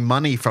making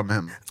money from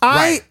him.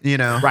 Right.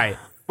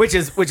 Which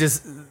is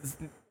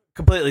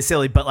completely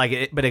silly, but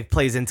it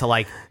plays into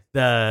like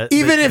the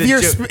even if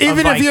you're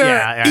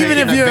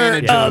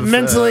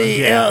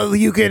mentally ill,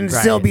 you can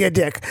still be a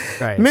dick.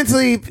 Right.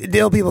 Mentally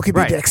ill people can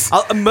be dicks.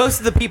 Most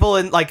of the people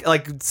in like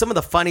some of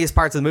the funniest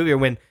parts of the movie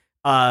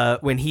are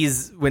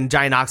when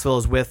Johnny Knoxville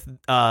is with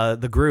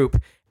the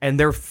group and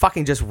they're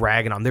fucking just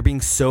ragging on him. They're being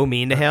so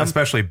mean to him,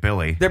 especially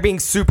Billy. They're being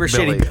super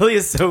shitty. Billy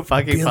is so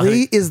fucking funny.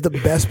 Billy is the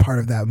best part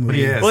of that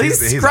movie. Well, he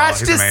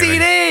scratched his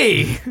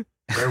CD.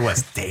 There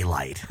was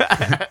daylight.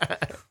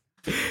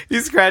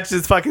 He scratched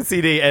his fucking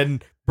CD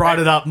and brought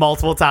it up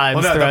multiple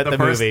times throughout the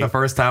movie. The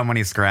first time when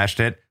he scratched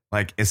it,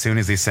 like as soon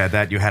as he said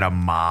that, you had a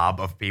mob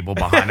of people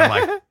behind him,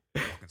 like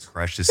fucking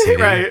scratched his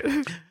CD. Right.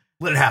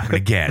 Let it happen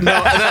again.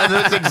 No,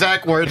 those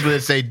exact words where they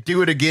say,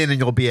 "Do it again, and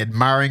you'll be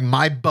admiring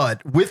my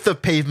butt with the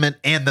pavement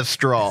and the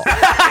straw."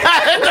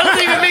 It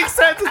doesn't even make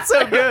sense. It's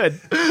so good.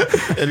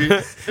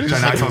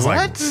 John Knoxville's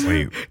like,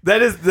 wait.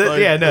 That is,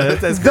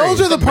 that's great.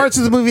 Those are the parts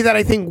of the movie that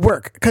I think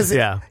work. Because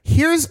Yeah.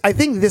 I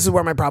think this is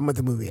where my problem with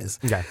the movie is.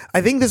 Okay.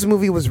 I think this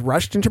movie was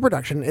rushed into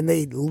production and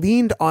they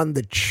leaned on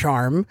the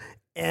charm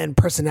and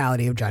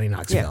personality of Johnny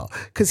Knoxville.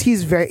 Because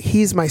he's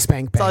my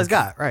spank bang. That's all he's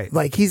got, right?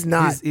 Like he's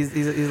not. He's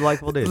a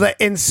likable dude.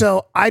 And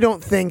so I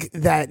don't think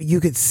that you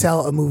could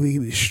sell a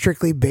movie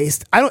strictly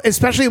based.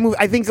 Especially a movie.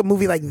 I think a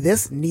movie like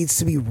this needs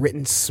to be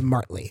written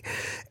smartly,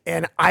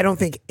 and I don't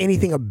think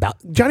anything about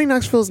Johnny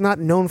Knoxville is not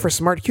known for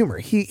smart humor.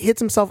 He hits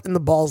himself in the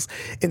balls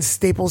and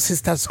staples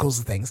his testicles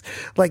to things.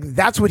 Like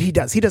that's what he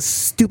does. He does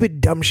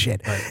stupid dumb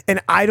shit, and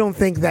I don't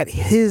think that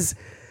his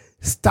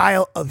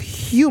style of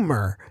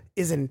humor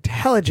is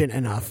intelligent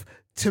enough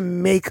to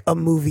make a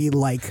movie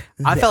like this.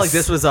 I felt like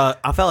this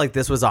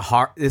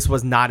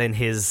was not in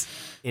his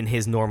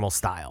normal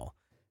style.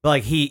 But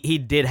like he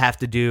did have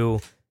to do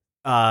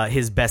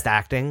his best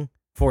acting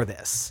for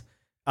this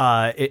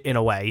in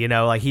a way,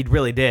 like he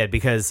really did,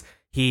 because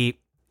he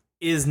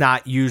is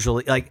not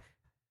usually like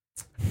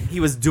he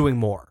was doing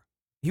more.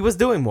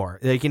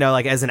 Like,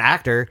 like as an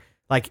actor,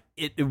 like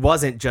it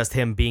wasn't just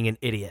him being an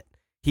idiot.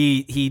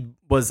 He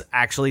was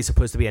actually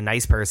supposed to be a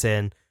nice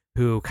person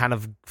who kind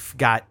of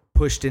got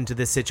pushed into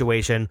this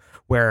situation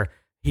where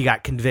he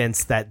got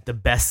convinced that the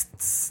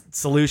best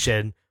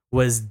solution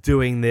was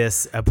doing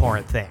this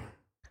abhorrent thing.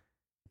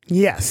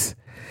 Yes.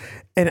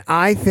 And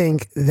I don't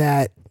think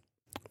that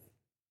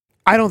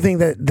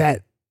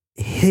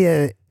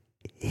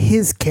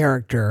his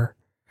character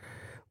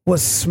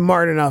was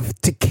smart enough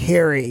to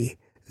carry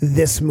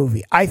this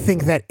movie. I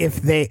think that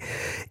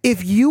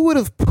if you would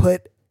have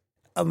put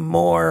a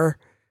more...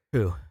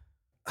 Who?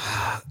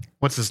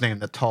 What's his name?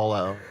 The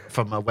tall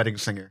from Wedding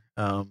Singer.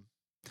 Adam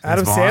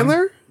Vaughn?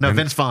 Sandler? No,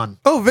 Vince Vaughn.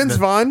 Oh, Vince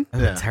Vaughn.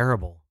 Yeah.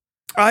 Terrible.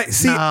 I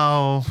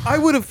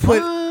would have put.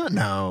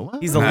 No.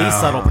 He's the least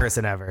subtle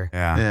person ever.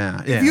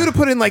 Yeah. If you would have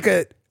put in like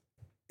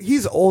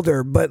he's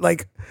older, but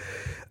like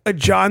a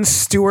Jon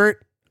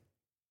Stewart,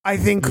 I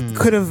think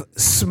could have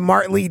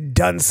smartly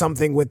done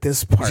something with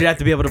this part. You'd have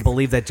to be able to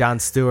believe that Jon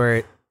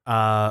Stewart.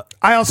 I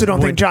also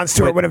don't think Jon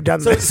Stewart would have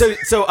done this. Did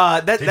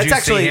that's you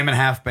see him in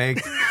Half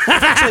Baked?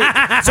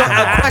 So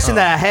a question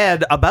that I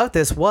had about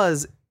this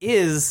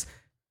is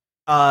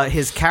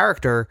his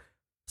character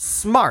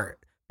smart?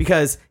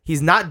 because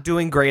he's not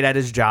doing great at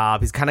his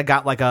job. He's kind of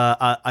got like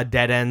a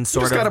dead end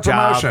sort Just of got a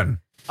job. promotion.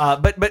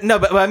 But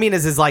what I mean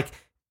is like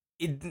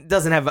it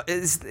doesn't have.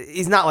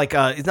 He's not like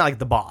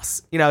the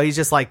boss. You know, he's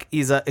just like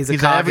he's a He's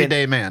cog an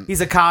everyday man.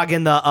 He's a cog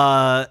in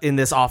the in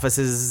this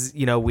office's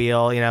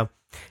wheel.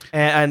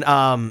 And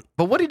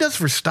But what he does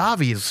for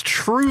Stavi is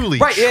truly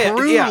right,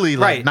 like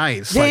right.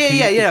 nice. Yeah,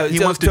 Like, He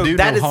so, wants to so do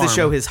that no is harm. to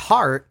show his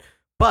heart,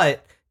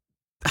 but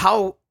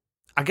how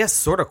I guess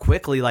sort of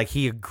quickly, like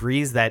he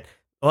agrees that,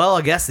 well,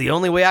 I guess the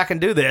only way I can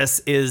do this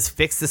is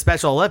fix the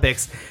Special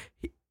Olympics.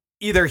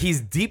 Either he's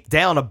deep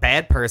down a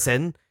bad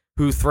person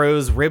who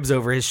throws ribs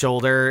over his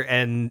shoulder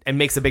and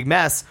makes a big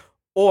mess,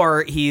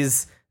 or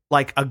he's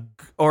like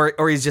or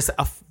he's just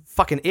a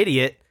fucking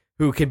idiot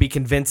who can be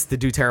convinced to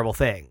do terrible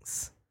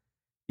things.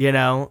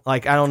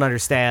 Like I don't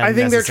understand. I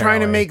think they're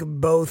trying to necessarily.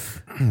 make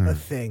both a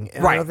thing.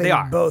 And Right, I don't think they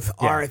are. both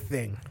Yeah. are a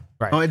thing.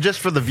 Right. Oh, and just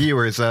for the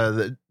viewers,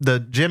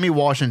 the Jimmy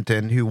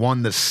Washington, who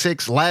won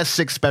the last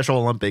six Special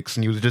Olympics,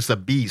 and he was just a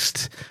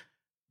beast.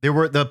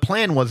 The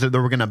plan was that they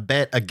were going to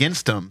bet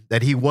against him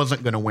that he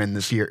wasn't going to win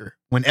this year,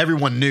 when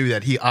everyone knew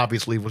that he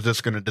obviously was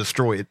just going to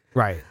destroy it.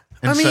 Right.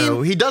 And I mean,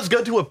 so he does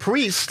go to a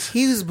priest.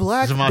 He's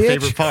black. This is my bitch.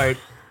 favorite part.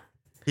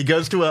 He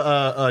goes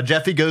to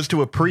Jeffy goes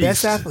to a priest,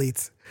 Best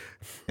athletes.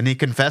 and he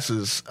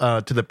confesses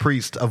to the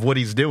priest of what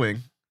he's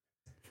doing,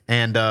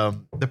 and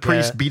the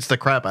priest beats the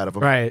crap out of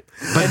him. Right.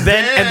 But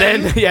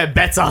and then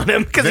bets on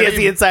him because he has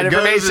the inside goes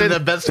information.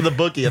 and bets to the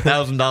bookie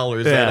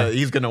 $1,000 that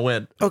he's going to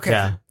win. Okay.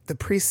 Yeah. The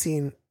priest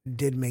scene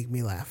did make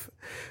me laugh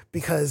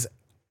because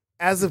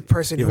as a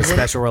person You who have a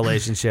special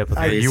relationship with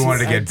I- the You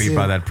wanted to I get beat do.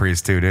 by that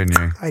priest too, didn't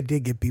you? I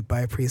did get beat by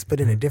a priest, but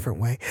in a different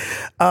way.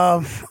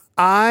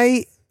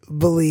 I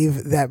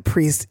believe that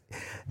priest.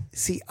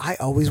 See, I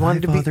always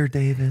wanted to be.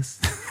 Davis.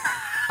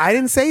 I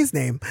didn't say his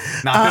name.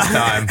 Not this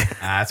time.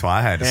 That's why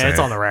I had to say it's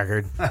it. on the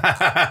record.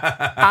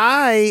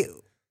 I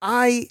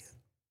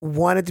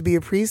wanted to be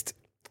a priest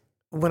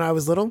when I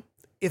was little,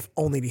 if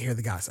only to hear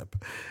the gossip.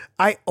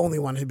 I only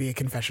wanted to be a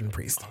confession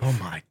priest. Oh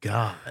my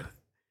God.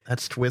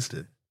 That's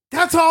twisted.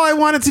 That's all I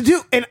wanted to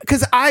do. And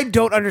because I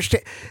don't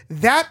understand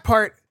that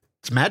part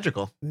It's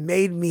magical.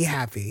 made me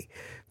happy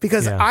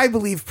because Yeah. I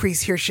believe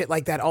priests hear shit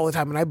like that all the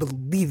time. And I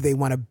believe they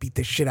want to beat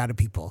the shit out of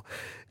people.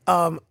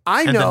 I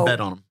And know. then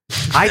bet on him.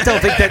 I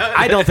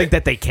don't think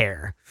that they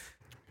care.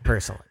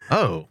 Personally,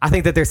 Oh. I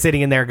think that they're sitting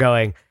in there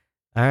going,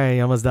 "All right,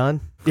 you almost done."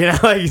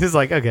 Like just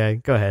like,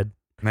 okay, go ahead.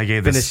 And they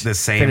gave Finish- the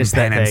same finish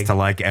that penance thing. to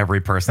like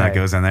every person Right. that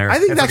goes in there. I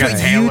think It's that's like a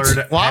what you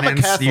tailored Well, I'm a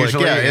penance Catholic.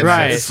 usually. Yeah, it's,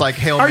 Right. it's like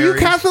Hail Are you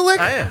Marys. Catholic?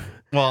 I am.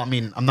 Well, I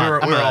mean, I'm not.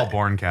 We're I'm all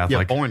born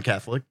Catholic. Yeah, born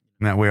Catholic.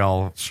 That we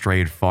all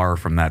strayed far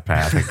from that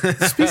path. Speak for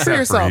Except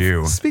yourself.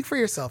 you. Speak for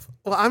yourself.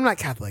 Well, I'm not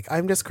Catholic.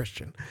 I'm just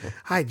Christian.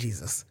 Hi,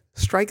 Jesus.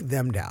 Strike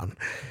them down.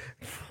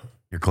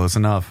 You're close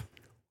enough.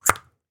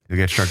 You'll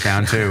get struck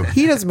down too.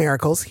 He does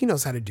miracles. He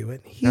knows how to do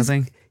it. Does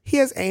he? He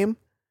has aim.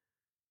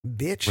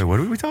 Bitch. Wait, what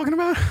are we talking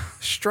about?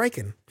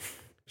 Striking.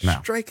 No.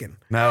 Striking.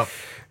 No.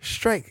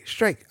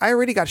 Strike. I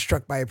already got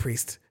struck by a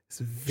priest. It's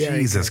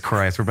very Jesus good.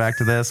 Christ. We're back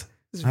to this.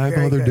 It's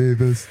very good.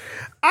 Davis.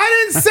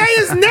 I didn't say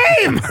his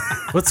name.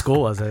 What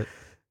school was it?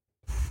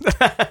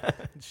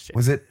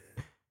 Was it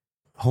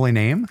Holy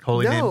Name?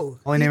 Holy name. No.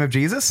 Holy Name of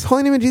Jesus?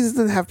 Holy Name of Jesus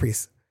doesn't have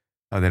priests.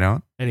 Oh, they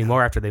don't?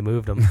 Anymore after they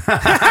moved them.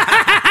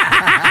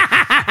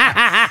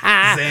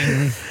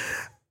 Zing.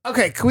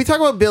 Okay, can we talk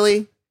about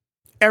Billy?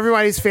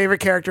 Everybody's favorite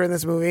character in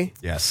this movie.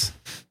 Yes.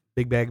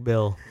 Big Bad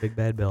Bill. Big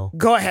Bad Bill.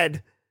 Go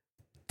ahead.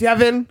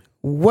 Devin,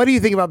 what do you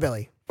think about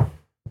Billy?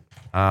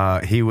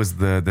 He was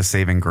the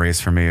saving grace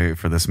for me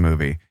for this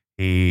movie.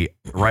 He,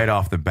 right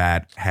off the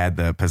bat, had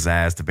the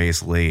pizzazz to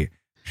basically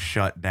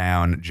shut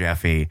down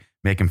Jeffy,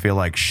 make him feel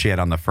like shit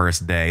on the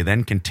first day,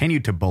 then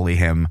continued to bully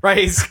him. Right,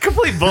 he's a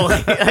complete bully.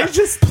 I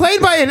just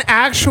Played by an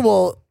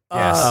actual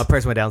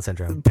person with Down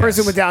syndrome.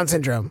 person Yes. with Down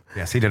syndrome.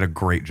 Yes, he did a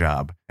great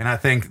job. And I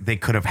think they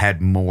could have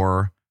had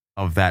more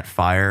of that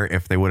fire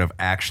if they would have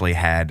actually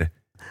had.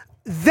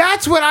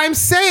 That's what I'm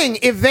saying.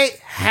 If they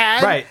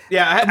had Right.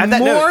 Yeah. At that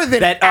more note,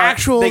 than that,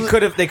 actual, They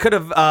could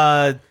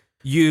have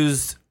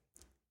used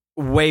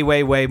way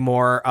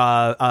more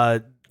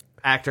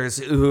actors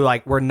who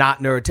like were not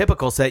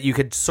neurotypical, so that you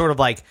could sort of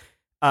like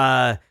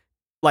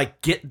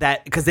get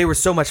that, because they were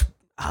so much.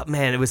 Oh,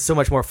 man, it was so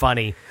much more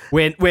funny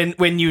when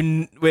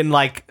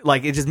like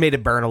it just made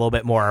it burn a little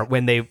bit more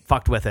when they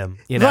fucked with him.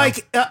 You know,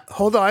 like,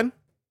 hold on.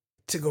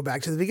 To go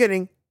back to the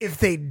beginning, if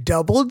they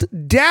doubled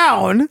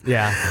down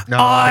yeah, No.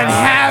 on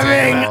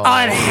having no.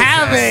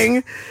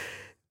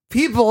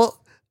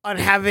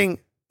 having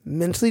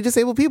mentally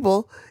disabled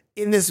people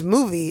in this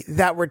movie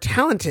that were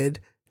talented,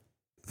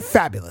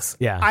 fabulous.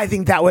 Yeah. I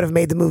think that would have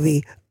made the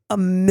movie a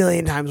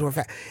million times more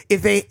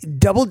if they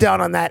doubled down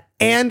on that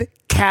and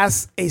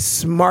cast a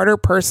smarter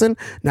person.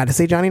 Not to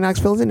say Johnny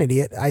Knoxville is an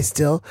idiot. I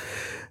still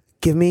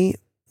give me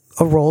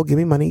a role, give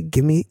me money,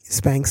 give me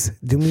Spanx,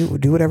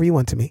 do whatever you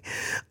want to me.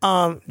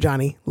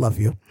 Johnny, love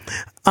you.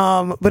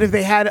 But if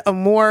they had a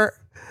more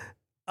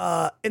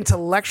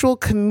intellectual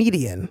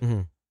comedian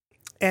Mhm.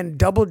 and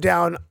doubled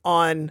down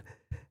on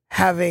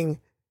having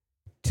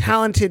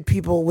talented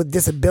people with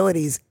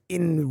disabilities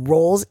in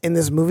roles in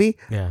this movie.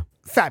 Yeah.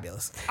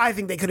 Fabulous. I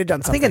think they could have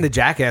done I something. think in the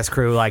Jackass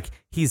crew, like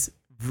he's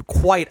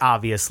quite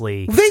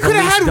obviously They the could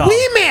have least had dumb.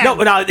 Wee Man. No,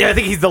 I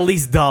think he's the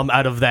least dumb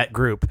out of that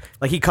group.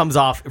 Like he comes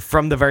off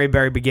from the very,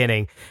 very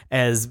beginning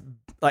as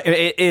like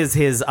it is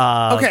his.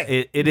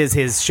 Okay. it is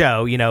his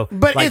show. You know,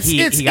 but like it's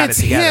he got it's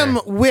it together. him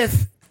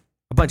with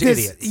A bunch of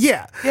this, idiots.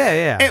 yeah,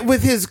 Yeah. and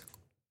with his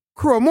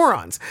crew of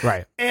morons.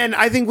 Right. And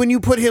I think when you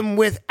put him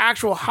with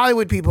actual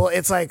Hollywood people,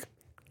 it's like,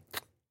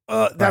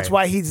 that's Right.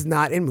 why he's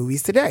not in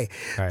movies today.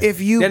 Right. If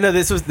you, Yeah, no,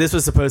 this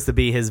was supposed to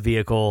be his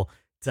vehicle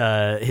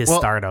to his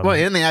stardom. Well,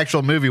 in the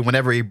actual movie,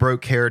 whenever he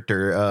broke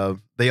character,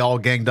 they all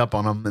ganged up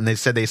on him, and they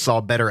said they saw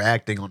better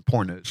acting on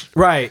pornos.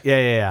 Right.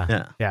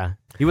 Yeah.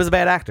 He was a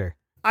bad actor.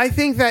 I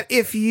think that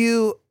if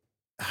you,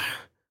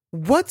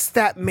 what's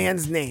that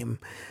man's name?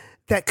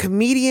 That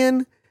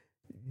comedian,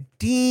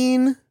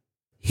 Dean.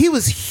 He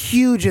was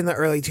huge in the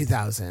early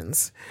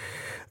 2000s.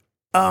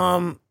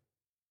 Oh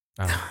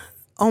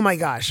my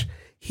gosh.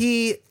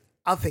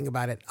 I'll think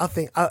about it.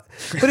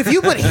 But if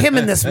you put him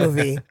in this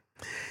movie,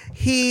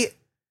 Dane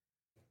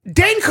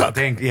Cook.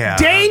 Dane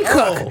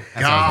Cook.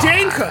 God.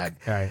 Dane Cook.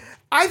 All right.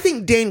 I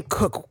think Dane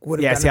Cook would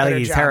have Yeah, done see, a I better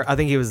think he's job. I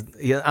think he was.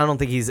 I don't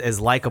think he's as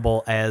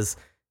likable as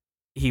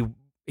he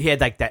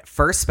had like that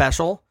first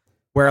special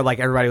where like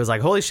everybody was like,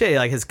 "Holy shit!"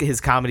 Like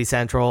his Comedy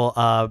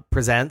Central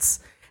presents.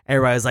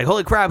 Everybody was like,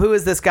 "Holy crap! Who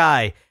is this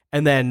guy?"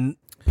 And then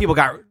people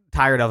got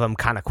tired of him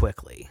kind of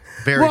quickly.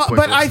 Very quickly.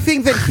 But I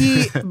think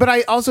that but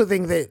I also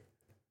think that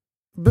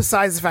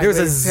besides the fact There's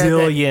that a he said that-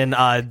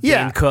 zillion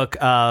Yeah. Dane Cook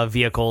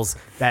vehicles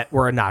that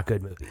were not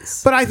good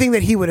movies, but I think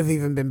that he would have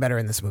even been better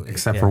in this movie.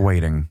 Except for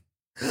waiting.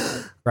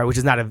 right? Which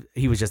is not a.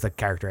 He was just a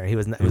character. It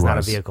was not a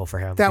was. vehicle for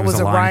him. That He was,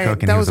 was a a line Ryan. cook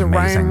and That he was was a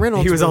Ryan amazing.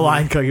 Reynolds. he was a movie.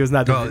 line cook. He was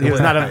not. Oh, He was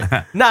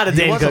yeah. not a He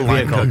Dane was a Cook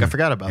line vehicle. cook. I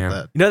forgot about Yeah.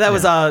 that. You know that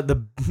was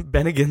the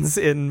Bennigans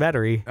in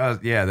Metairie.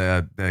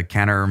 The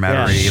Kenner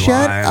Metairie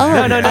Shut line.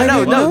 up. No, I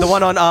didn't know. the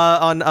one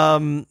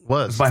on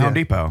Was By yeah. Home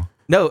Depot.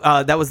 no,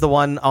 that was the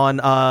one on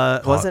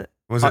was it?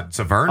 Was it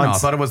Severn? No, I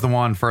thought it was the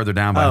one further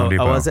down by Home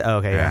Depot. was it? Oh,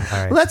 okay, yeah.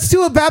 All right. Let's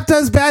do a Bap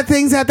does bad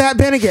things at that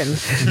Bennigan.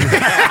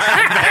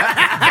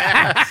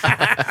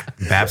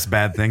 Bap's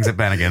Bad Things at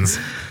Bennigan's.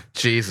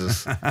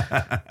 Jesus.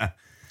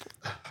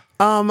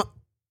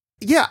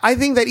 Yeah, I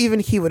think that even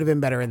he would have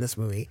been better in this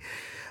movie.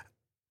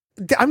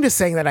 I'm just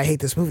saying that I hate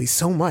this movie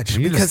so much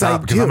You just because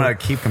stop, I because do. I'm going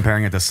to keep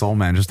comparing it to Soul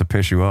Man just to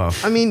piss you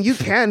off. I mean, you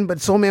can,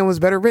 but Soul Man was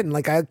better written.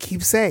 Like I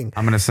keep saying,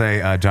 I'm going to say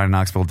Johnny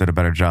Knoxville did a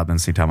better job than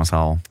C. Thomas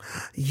Howell.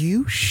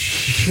 you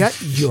shut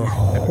your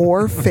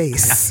whore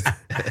face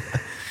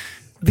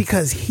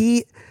because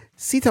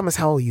C. Thomas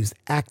Howell used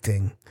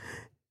acting.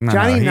 No,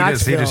 Johnny he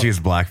Knoxville. just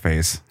used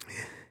blackface.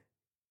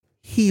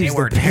 He used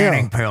were the pill.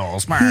 tanning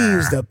pills. He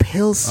used a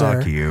pill, sir.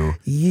 Fuck you.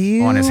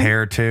 You On his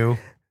hair, too.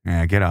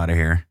 Yeah, get out of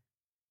here.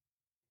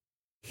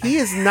 He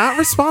is not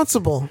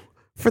responsible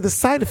for the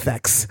side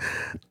effects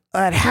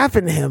that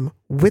happened to him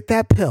with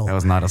that pill. That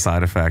was not a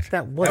side effect.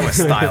 That was, That was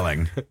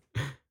styling.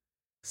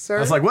 sir. I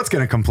was like, what's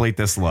going to complete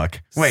this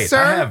look? Wait,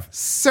 sir, I have...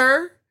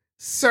 sir.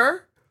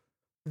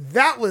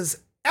 That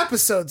was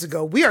episodes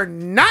ago. We are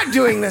not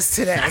doing this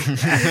today.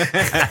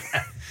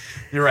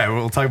 You're right.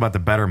 We'll talk about the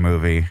better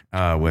movie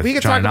with We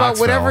can Johnny talk about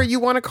Knoxville. whatever you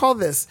want to call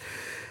this.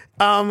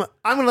 I'm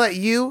going to let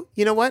you.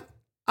 You know what?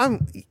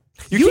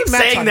 You keep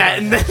saying that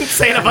and then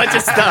saying a bunch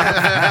of stuff.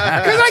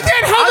 because I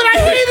can't help it. I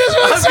hate this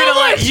movie I'm so gonna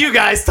much. let you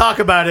guys talk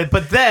about it,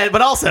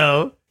 but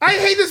also. I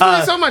hate this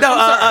movie so much. No,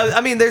 I'm sorry.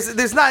 I mean,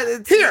 there's not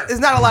there's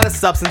not a lot of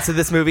substance to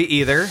this movie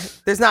either.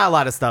 There's not a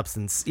lot of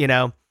substance,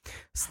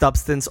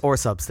 substance or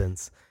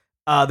substance.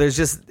 There's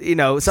just so I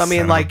mean, Son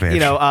of a like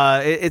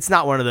bitch. it's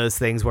not one of those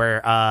things where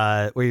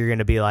you're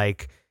gonna be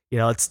like,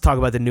 let's talk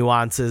about the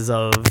nuances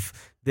of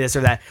this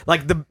or that.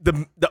 Like the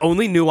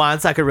only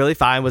nuance I could really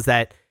find was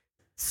that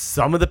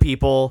some of the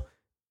people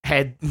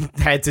had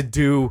to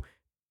do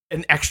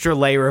an extra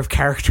layer of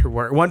character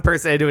work. One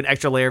person had to do an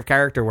extra layer of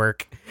character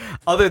work.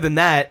 Other than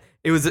that,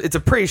 it's a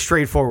pretty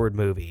straightforward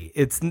movie.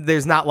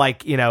 There's not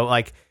like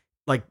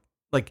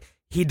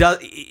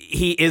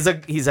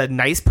he's a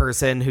nice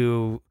person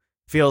who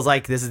feels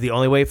like this is the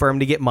only way for him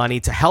to get money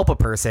to help a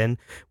person,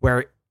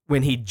 where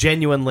when he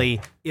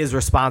genuinely is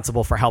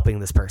responsible for helping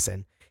this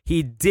person,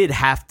 he did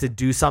have to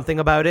do something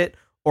about it,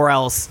 or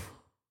else,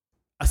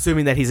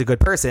 assuming that he's a good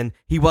person,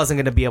 he wasn't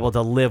going to be able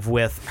to live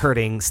with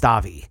hurting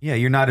Stavi. Yeah,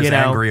 you're not as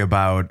angry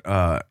about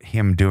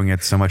him doing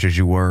it so much as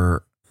you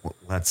were.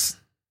 Let's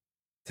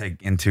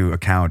take into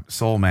account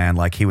Soul Man,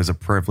 like he was a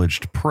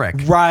privileged prick.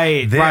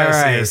 Right.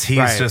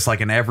 He's just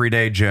like an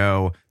everyday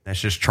Joe that's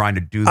just trying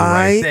to do the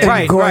right thing.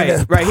 am going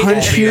to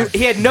punch you.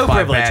 He had no By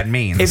privilege. bad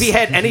means. If he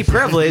had any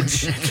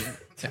privilege,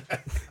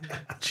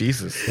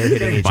 Jesus. they're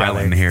hitting each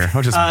Violent other. here.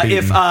 I'll just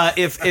beat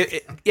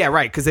him. Yeah,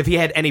 right. Because if he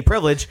had any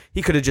privilege,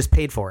 he could have just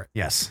paid for it.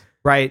 Yes.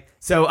 Right.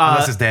 So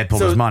Unless his dad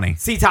pulled his money.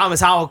 C.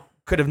 Thomas Howell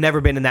could have never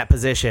been in that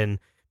position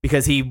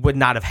because he would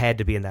not have had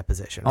to be in that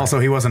position. Also,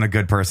 he wasn't a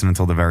good person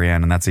until the very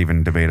end, and that's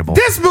even debatable.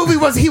 This movie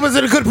he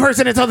wasn't a good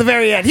person until the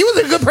very end. He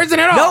wasn't a good person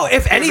at all. No,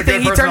 if a anything,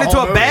 good he person turned the into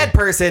whole a bad movie.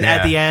 person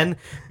at Yeah. the end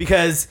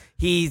because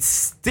he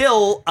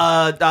still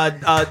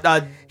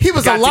He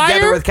was got a liar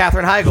together with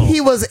Katherine Heigl.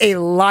 He was a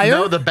liar.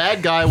 No, the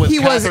bad guy was He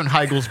was- Katherine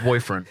Heigl's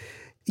boyfriend.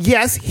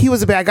 Yes, he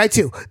was a bad guy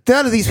too.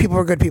 None of these people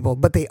were good people,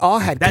 but they all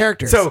had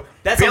characters. So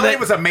that's Billy something-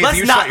 was amazing. Let's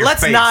You not shut your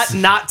let's face.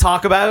 not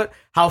talk about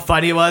how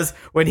funny it was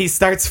when he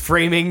starts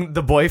framing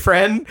the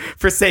boyfriend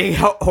for saying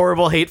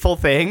horrible, hateful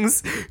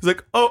things. He's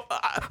like, "Oh,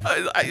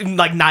 he's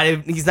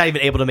not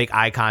even able to make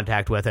eye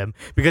contact with him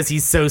because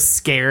he's so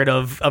scared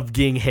of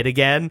getting hit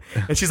again."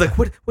 And she's like,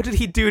 "What did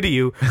he do to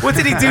you? What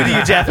did he do to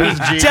you, Jeffy?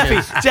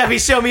 Jeffy,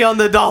 show me on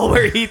the doll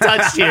where he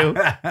touched you."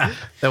 That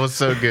was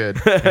so good.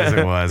 As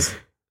it was.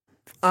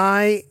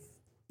 I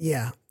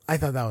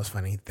thought that was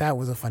funny. That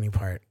was a funny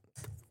part.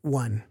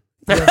 One.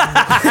 You're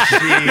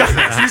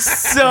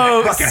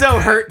so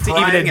hurt to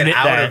even Prying admit it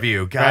out that, of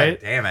you. God right?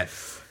 damn it.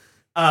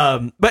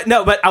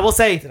 But I will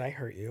say, Did I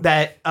hurt you?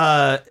 that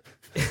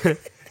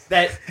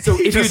so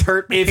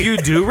if you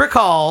do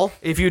recall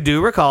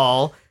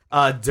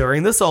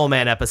during the Soul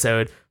Man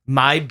episode,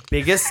 my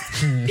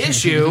biggest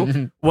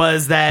issue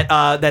was that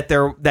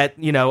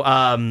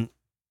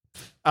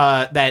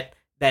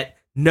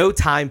no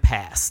time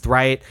passed,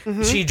 right?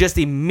 She just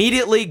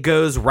immediately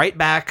goes right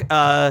back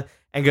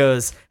and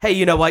goes, "Hey,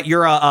 you know what? You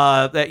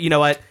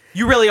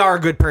really are a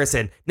good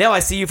person. Now I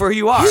see you for who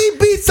you are." He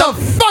beats the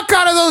fuck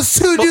out of those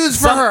two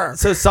dudes for her.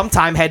 So some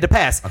time had to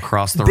pass.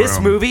 Across the This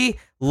room. movie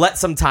let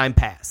some time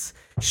pass.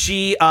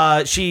 She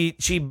months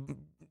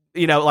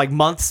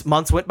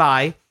went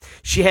by.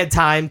 She had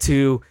time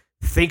to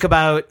think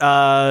about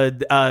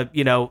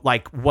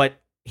what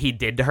he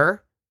did to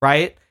her,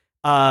 right?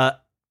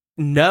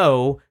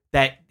 Know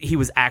that he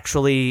was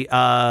actually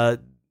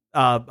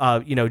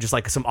just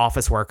like some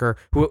office worker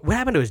who, what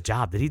happened to his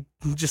job? Did he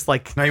just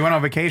like, No, he went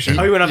on vacation.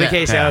 oh, he went on Yeah.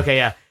 vacation. Yeah. Okay.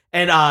 Yeah.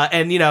 And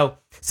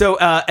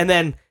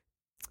then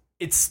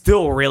it's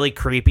still really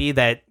creepy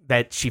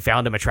that she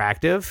found him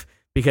attractive,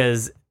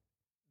 because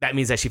that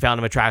means that she found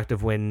him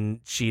attractive when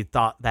she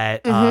thought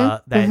that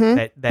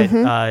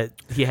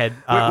he had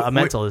a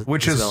mental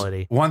which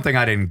disability. is one thing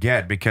I didn't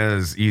get,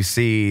 because you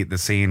see the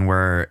scene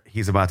where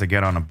he's about to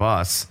get on a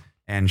bus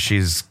and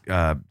she's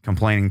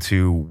complaining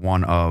to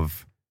one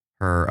of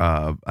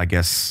her, I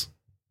guess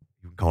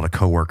you would call it a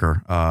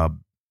coworker.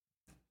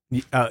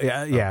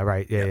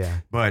 Yeah.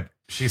 But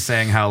she's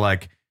saying how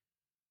like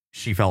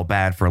she felt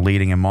bad for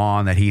leading him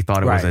on, that he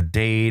thought it was Right. a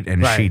date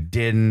and Right. she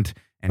didn't,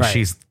 and Right.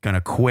 she's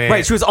gonna quit.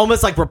 Right. She was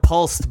almost like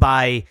repulsed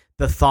by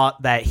the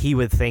thought that he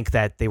would think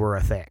that they were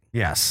a thing,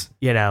 Yes.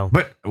 you know,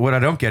 But what I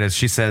don't get is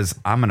she says,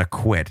 "I'm gonna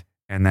quit,"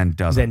 and then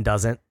doesn't. then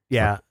doesn't.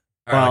 Yeah.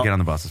 All right, well, get on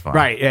the bus is fine.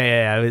 Right.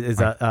 Yeah.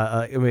 It's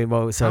I mean,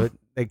 well, so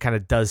it kind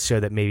of does show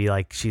that maybe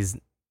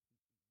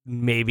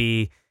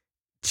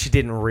she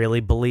didn't really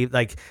believe,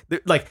 like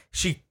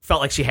she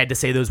felt like she had to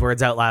say those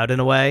words out loud in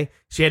a way.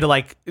 She had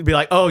to be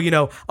like,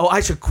 oh, I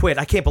should quit.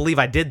 I can't believe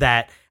I did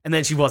that. And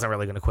then she wasn't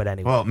really going to quit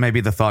anyway. Well,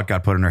 maybe the thought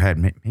got put in her head.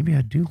 Maybe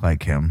I do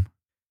like him.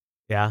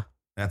 Yeah.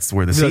 That's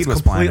where the It seed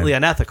was completely planted.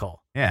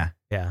 unethical. Yeah,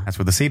 Yeah. that's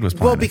where the seed was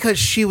planted. Well, because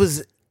she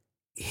was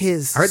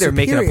his I heard they're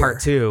making a superior.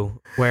 part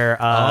 2 where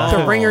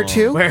The Ringer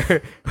 2?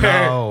 where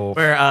No.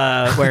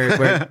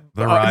 the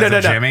Rise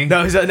of Jimmy?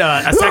 No, a second.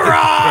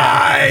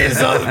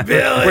 Rise of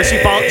Billy.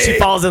 Where she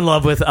falls in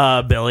love with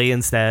Billy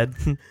instead.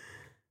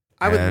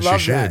 I would Yeah,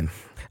 love she that. should.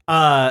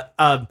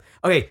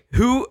 Okay.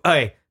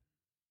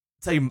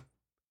 So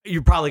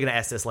you're probably gonna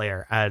ask this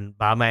later, but I'm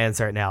gonna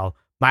answer it now.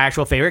 My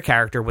actual favorite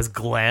character was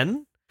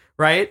Glenn,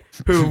 right?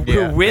 Who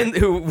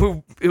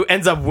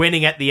ends up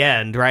winning at the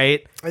end,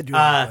 right? I do.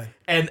 Really.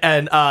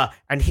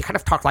 And he kind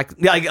of talked like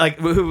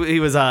he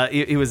was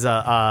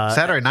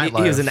Saturday Night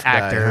He was an Live guy,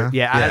 actor, huh?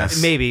 yeah.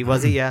 Yes. Maybe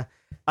was he? Yeah.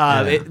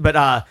 He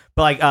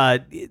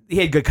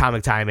had good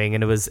comic timing,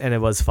 and it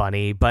was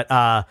funny, but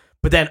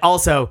then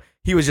also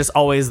he was just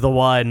always the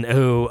one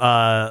who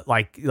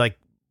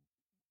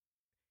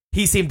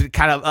he seemed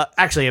kind of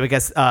actually, I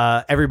guess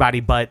everybody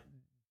but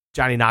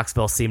Johnny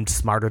Knoxville seemed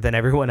smarter than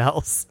everyone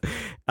else.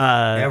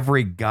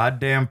 Every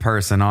goddamn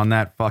person on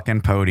that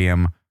fucking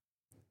podium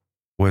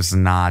was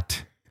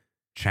not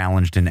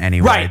challenged in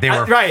any way. Right, They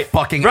were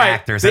fucking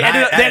actors. They and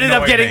ended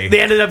up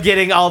annoyed me.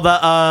 getting all the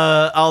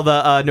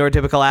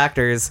neurotypical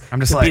actors I'm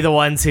just to like, be the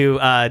ones who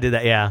did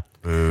that. Yeah.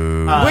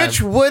 Boo. Which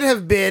would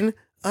have been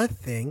a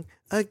thing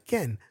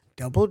again.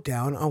 Double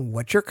down on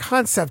what your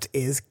concept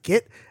is.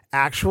 Get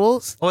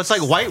actual. Well, it's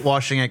like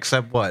whitewashing,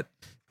 except what?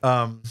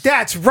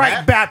 That's right,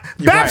 Matt? Bap.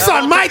 You're Bap's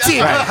right. on my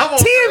team. Right.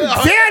 Team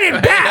Dan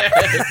and Bap.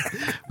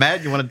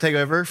 Matt, you want to take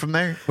over from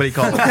there? What do you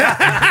call it?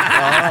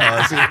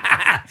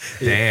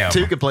 Damn.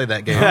 Two could play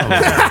that game.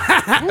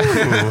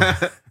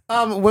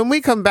 When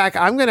we come back,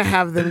 I'm going to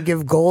have them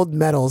give gold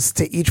medals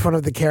to each one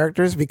of the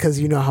characters, because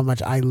you know how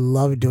much I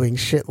love doing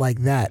shit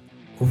like that.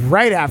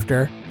 Right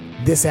after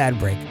this ad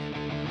break.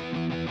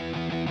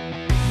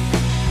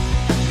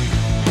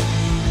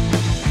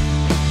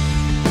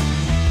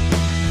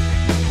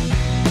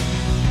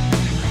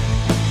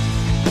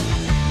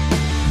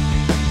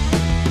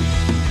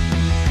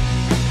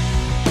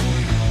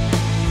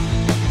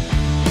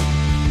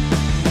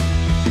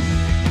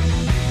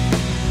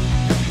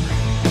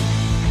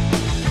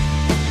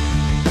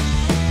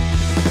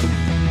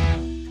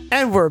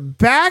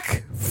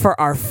 back for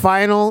our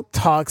final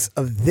talks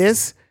of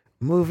this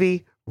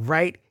movie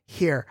right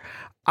here.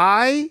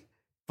 I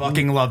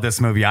Fucking love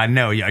this movie. I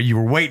know. You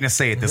were waiting to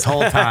say it this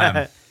whole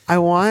time.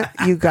 want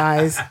you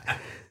guys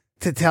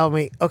to tell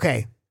me,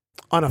 okay,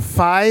 on a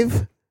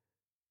 5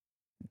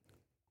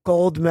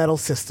 gold medal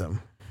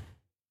system,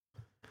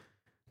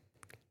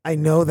 I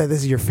know that this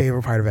is your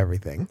favorite part of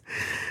everything.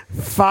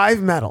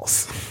 5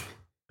 medals.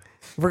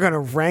 We're going to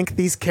rank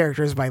these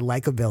characters by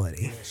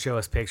likability. Show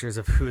us pictures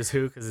of who is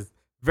who because it's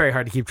very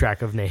hard to keep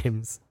track of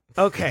names.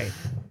 Okay.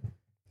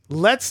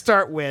 Let's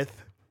start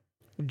with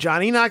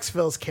Johnny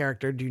Knoxville's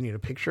character. Do you need a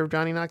picture of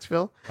Johnny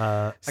Knoxville?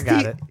 I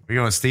got it. We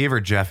going Steve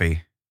or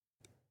Jeffy?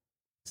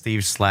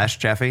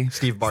 Steve/Jeffy?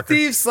 Steve Barker.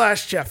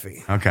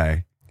 Steve/Jeffy.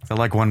 Okay. I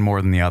like one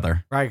more than the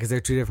other. Right, because they're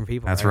two different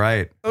people. That's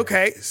right.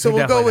 Okay, so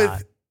You're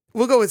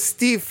we'll go with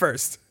Steve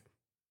first.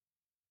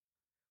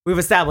 We've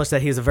established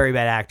that he's a very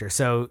bad actor,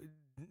 so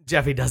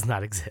Jeffy does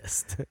not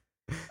exist.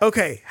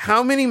 Okay,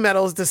 how many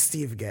medals does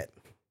Steve get?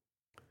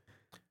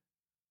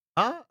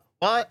 Well,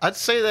 I'd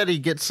say that he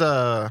gets,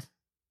 like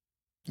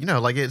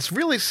it's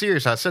really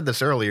serious. I said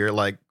this earlier,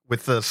 like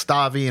with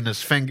Stavi and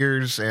his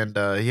fingers, and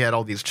he had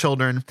all these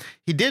children.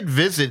 He did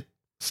visit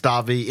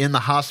Stavi in the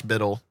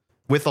hospital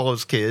with all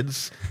his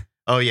kids.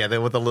 Oh yeah, they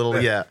with a little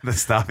The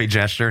Stavi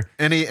gesture.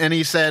 and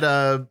he said,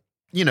 and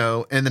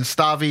then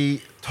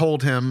Stavi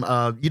told him,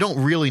 you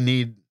don't really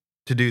need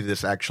to do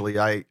this. Actually,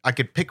 I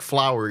could pick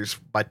flowers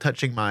by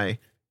touching my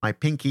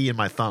pinky and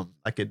my thumb.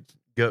 I could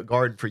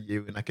garden for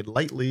you, and I could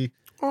lightly.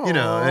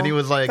 And he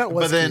was like,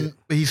 but then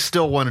he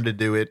still wanted to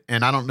do it.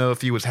 And I don't know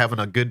if he was having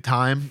a good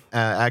time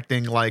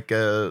acting like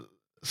a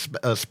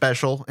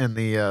special in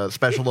the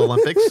Special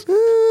Olympics.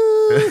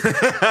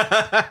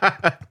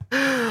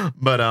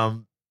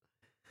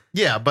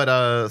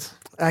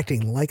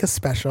 Acting like a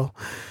special.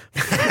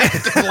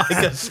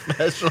 like a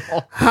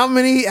special. How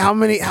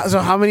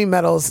many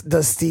medals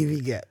does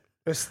Steve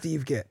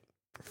get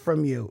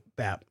from you,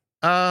 Bap?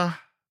 I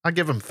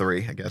give him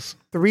 3, I guess.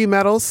 3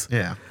 medals?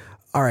 Yeah.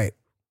 All right.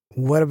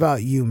 What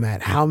about you,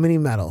 Matt? How many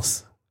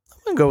medals? I'm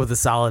going to go with a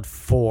solid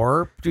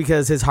 4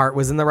 because his heart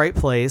was in the right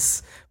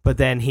place, but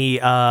then he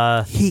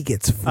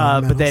gets 4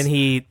 medals. but then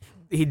he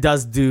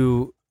does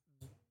do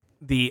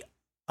the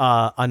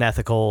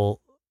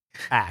unethical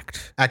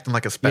act. Acting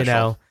like a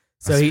special.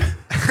 So he's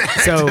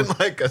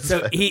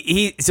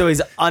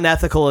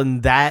unethical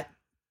in that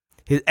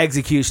his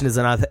execution is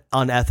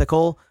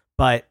unethical,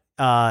 but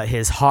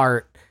his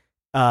heart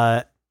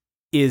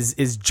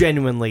is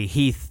genuinely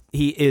he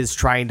is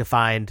trying to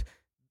find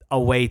a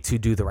way to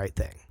do the right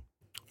thing.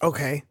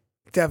 Okay,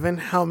 Devin,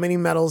 how many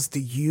medals do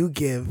you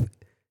give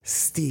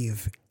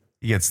Steve?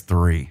 He gets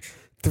 3.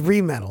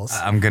 3 medals.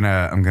 I'm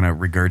gonna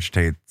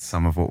regurgitate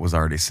some of what was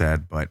already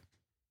said, but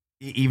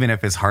even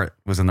if his heart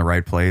was in the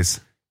right place,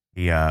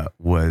 he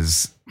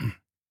was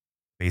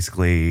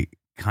basically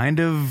kind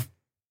of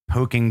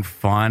poking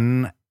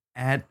fun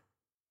at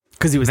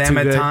because he was them too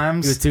at good.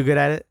 times. He was too good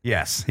at it.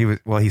 Yes, he was.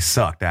 Well, he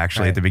sucked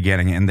actually Right. at the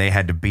beginning, and they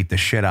had to beat the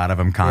shit out of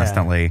him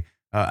constantly.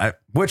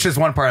 Which is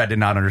one part I did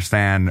not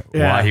understand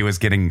why he was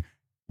getting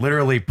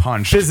literally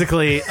punched,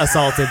 Physically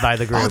assaulted by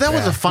the group. Oh, that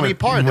was a funny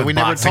part that we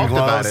never boxing talked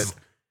about gloves. it.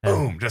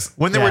 Boom! Just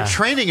When they were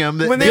training him,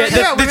 when they were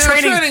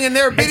training and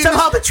they were and beating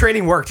somehow the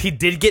training worked. He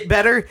did get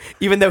better,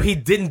 even though he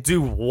didn't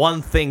do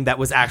one thing that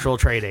was actual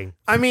training.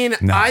 I mean,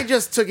 No. I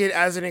just took it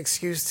as an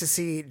excuse to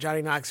see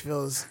Johnny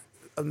Knoxville's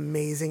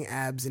amazing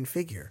abs and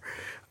figure.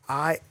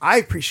 I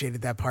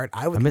appreciated that part.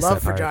 I would missed love that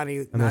for part. Johnny I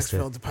missed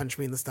Knoxville it. to punch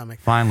me in the stomach.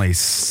 finally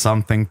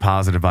something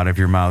positive out of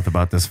your mouth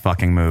about this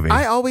fucking movie.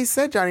 I always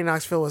said Johnny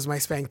Knoxville was my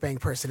spank bang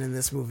person in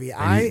this movie.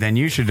 Then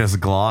you should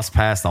just gloss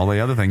past all the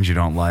other things you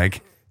don't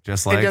like,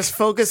 just like just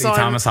focus C. on-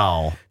 Thomas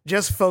Howell.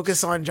 just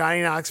focus on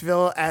Johnny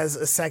Knoxville as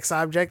a sex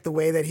object, the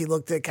way that he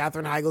looked at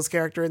Katherine Heigl's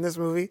character in this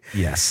movie.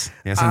 Yes,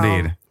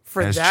 indeed.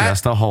 for As that-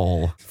 just a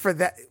hole. For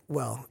that,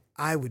 well,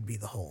 I would be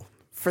the whole.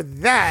 For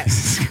that,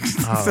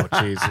 oh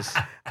Jesus!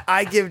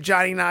 I give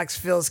Johnny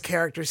Knoxville's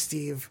character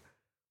Steve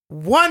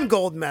 1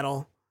 gold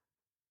medal.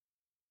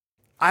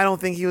 I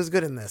don't think he was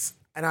good in this,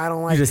 and I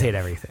don't like. You just it. hate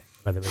everything.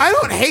 By the way. I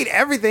don't hate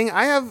everything.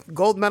 I have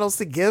gold medals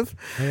to give.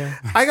 Yeah.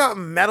 I got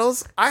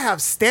medals. I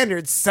have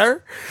standards,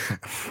 sir.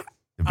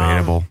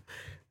 Debatable.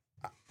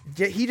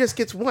 He just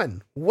gets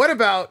 1. What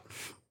about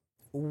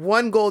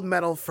 1 gold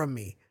medal from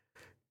me?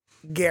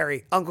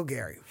 Gary, Uncle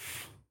Gary.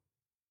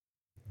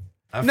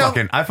 I no.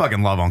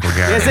 fucking love Uncle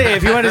Gary. Yeah, say,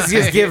 if you want to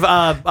just give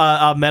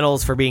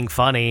medals for being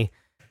funny,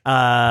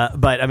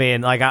 but I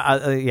mean, like,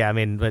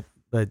 but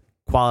the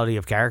quality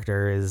of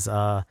character is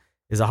a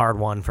hard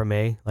one for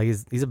me. Like,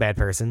 he's a bad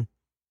person.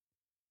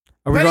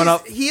 Are we But going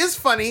off? he is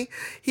funny.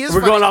 He is We're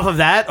funny. going off of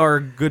that or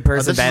good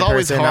person, This bad is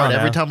always person? I hard don't know.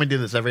 every time we do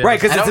this. Every Right,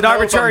 episode. 'cause I it's don't an know if I'm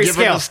arbitrary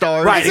giving scale. the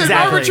stars. Right, It's an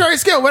exactly. arbitrary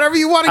scale. Whatever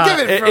you want to give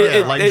it.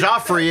 From. Like it-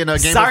 Joffrey in a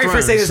Game sorry of for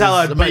Thrones saying this out is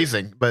loud, but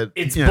amazing, but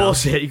It's you know.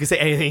 bullshit. You can say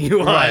anything you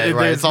want. Right,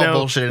 right. There's It's all no,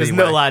 bullshit There's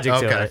anyway. no logic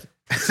to Okay.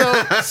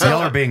 it.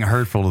 Y'all are being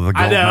hurtful to the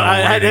I gold know.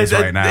 medal ratings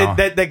that, right now.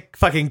 That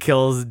fucking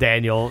kills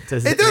Daniel. To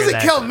It doesn't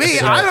kill me.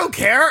 I don't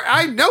care.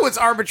 I know it's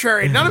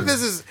arbitrary. None of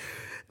this is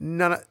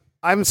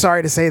I'm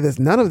sorry to say this.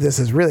 None of this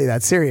is really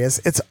that serious.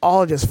 It's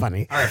all just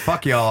funny. All right,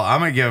 fuck y'all. I'm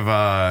gonna give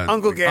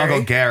Uncle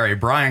Gary,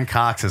 Brian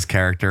Cox's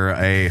character,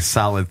 a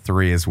solid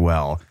 3 as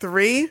well.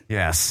 3.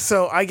 Yes,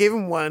 So I gave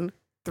him 1.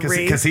 3.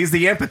 because he's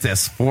the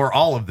impetus for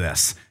all of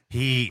this.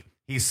 He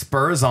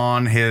spurs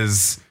on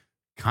his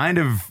kind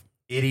of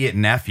idiot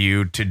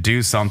nephew to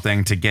do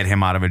something to get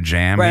him out of a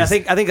jam. Right.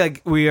 He's- I think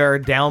like we are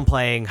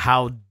downplaying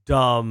how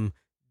dumb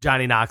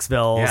Johnny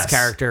Knoxville's Yes.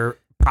 character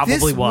probably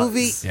this was.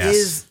 movie Yes.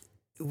 is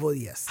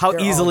yes. How they're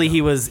all easily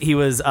dumb. he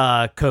was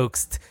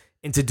coaxed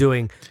into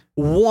doing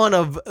one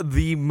of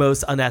the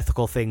most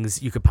unethical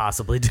things you could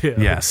possibly do.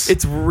 Yes.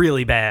 It's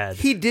really bad.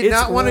 He did It's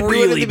not want to do it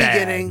really at the bad.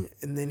 beginning,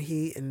 and then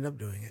he ended up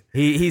doing it.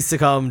 He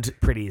succumbed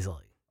pretty easily.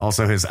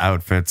 Also, his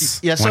outfits.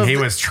 Yeah, so when he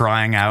the- was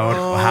trying out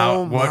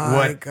Oh what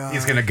my God.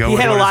 he's gonna go. He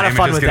with, had a what lot his of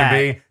fun image is with gonna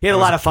that. be. He had a It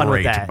lot was of fun with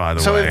great, that. By the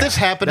So way, if this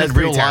happened That's in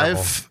real pretty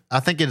terrible. life, I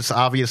think it's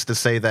obvious to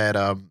say that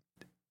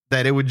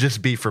that it would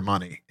just be for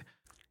money.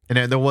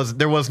 And there was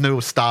no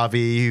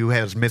Stavi who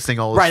has missing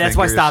all his Right, that's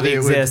why fingers. Stavi It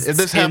would- exists. If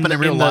this happened in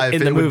real life,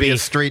 in the it would movie, be a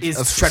straight is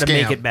a to try to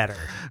make scam. it better.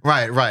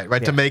 Right. Yeah.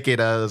 To make it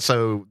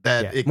so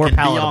that Yeah, it more can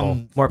palatable. be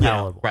on More yeah,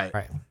 palatable.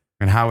 right.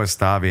 and how is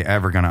Stavi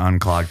ever gonna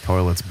unclog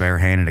toilets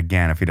barehanded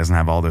again if he doesn't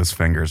have all those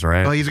fingers?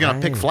 Right? Well, he's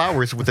gonna pick Right.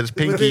 flowers with his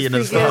pinky his and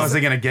his pinky, How yes. is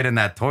he gonna get in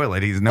that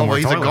toilet? He's no Oh, more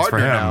he's a toilets for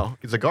gardener him. now.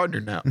 He's a gardener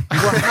now.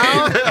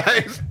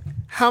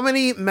 How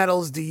many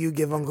medals do you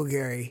give Uncle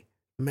Gary,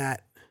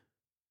 Matt?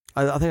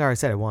 I think I already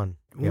said it. One.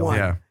 Yeah, One.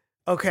 Yeah.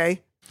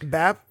 Okay.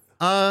 Bap?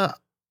 I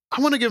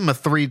want to give him a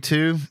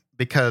 3-2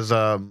 because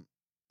I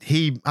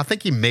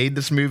think he made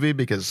this movie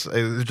because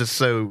it was just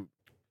so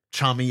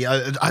chummy.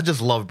 I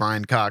just love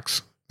Brian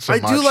Cox so I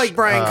much. do like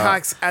Brian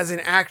Cox as an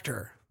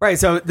actor. Right.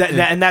 So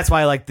and that's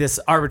why like this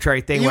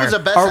arbitrary thing. He Where was the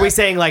best are we act-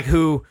 saying like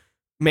who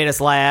made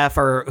us laugh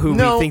or who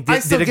No, we think I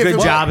did still a give good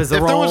him- job as the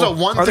if role there was a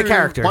 1 or the through,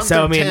 character? 1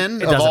 So I through mean, 10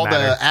 it of doesn't all matter.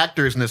 the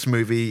actors in this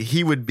movie,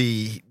 he would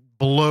be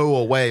blow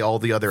away all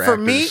the other For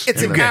actors. me,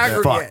 it's in an the-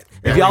 aggregate. Fuck.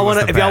 If y'all want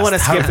was to, the want to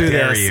best. How skip through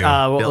dare this, you?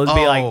 it'll be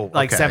Oh,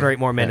 like okay. 7 or 8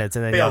 more minutes,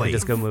 and then y'all can Billy.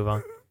 just go move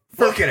on.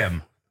 Look at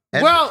him.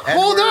 Well,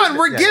 hold on.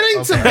 We're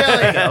getting to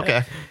Billy.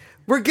 Okay.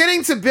 We're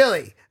getting to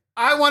Billy.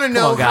 I want to Come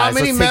know on, guys, how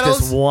many let's take medals.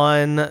 this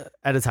one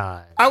at a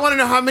time. I want to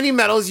know how many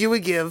medals you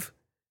would give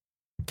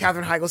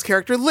Katherine Heigl's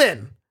character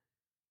Lynn.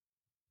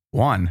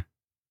 1.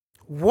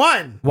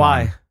 1,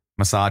 Why?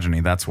 Misogyny.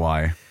 That's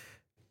why.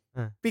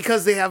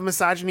 because they have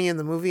misogyny in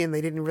the movie and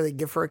they didn't really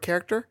give her a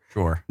character.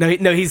 Sure. No,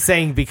 he's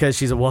saying because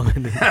she's a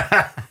woman.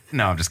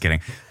 No, I'm just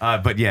kidding.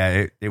 But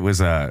yeah, it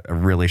was a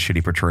really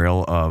shitty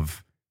portrayal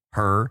of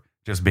her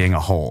just being a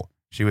hole.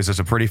 She was just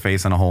a pretty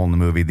face in a hole in the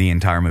movie, the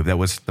entire movie. That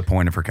was the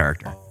point of her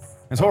character.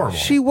 It's horrible.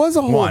 She was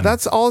a whole. 1.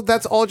 That's all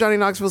Johnny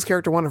Knoxville's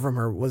character wanted from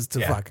her was to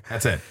Yeah, fuck.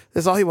 That's it.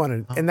 That's all he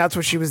wanted, and that's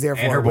what she was there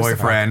for. And her was to fuck.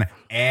 boyfriend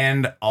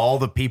and all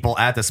the people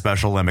at the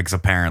Special Olympics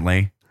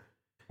apparently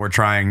were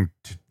trying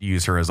to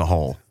use her as a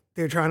whole.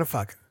 They were trying to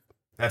fuck.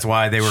 That's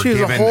why they were She was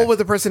giving. a hole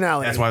with a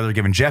personality. That's why they're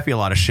giving Jeffy a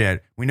lot of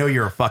shit. We know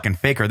you're a fucking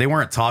faker. They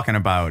weren't talking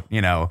about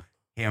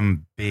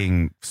him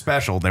being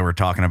special. They were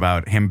talking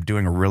about him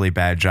doing a really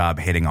bad job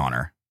hitting on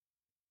her.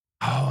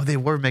 Oh, they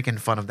were making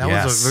fun of that.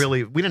 Yes. Was a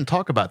really. We didn't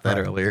talk about that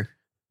earlier.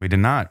 We did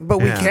not. but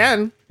we Yeah.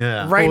 can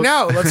Yeah. right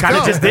now. Let's Kind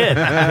go. of just did.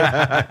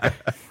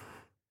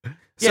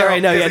 Yeah,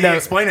 right. No, yeah, Because no. he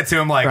explained it to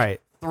him like Right.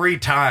 3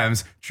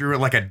 times. Drew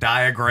like a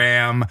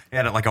diagram. He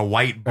had it like a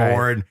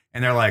whiteboard,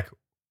 and they're like,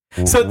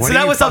 So what are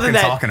that you was something fucking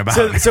that talking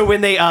about? So when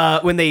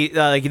they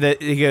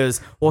he goes,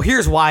 well,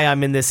 here's why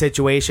I'm in this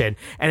situation,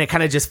 and it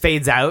kind of just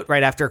fades out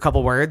right after a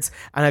couple words,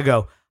 and I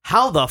go,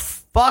 how the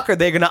fuck are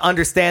they going to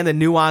understand the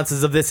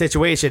nuances of this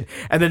situation?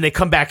 And then they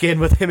come back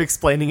in with him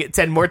explaining it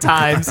 10 more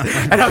times,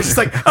 and I was just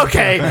like,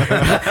 okay,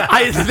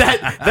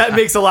 that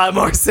makes a lot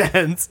more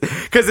sense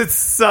because it's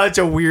such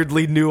a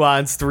weirdly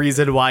nuanced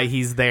reason why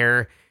he's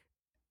there,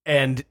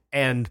 and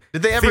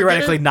Did they ever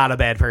theoretically get it? not a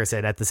bad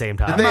person at the same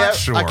time. Did they not ever-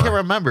 sure. I can't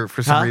remember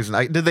for some Huh?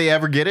 reason. Did they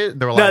ever get it?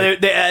 They were like, No,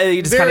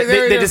 they just kind of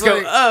They're they just go,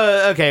 like-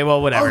 oh, okay,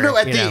 well, whatever. oh no!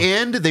 At you the know.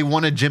 end, they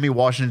wanted Jimmy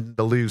Washington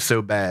to lose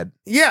so bad.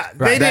 Yeah,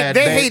 Right. they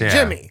hate Yeah.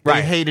 Jimmy. They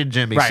Right. hated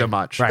Jimmy Right. so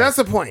much. Right. That's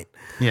the point.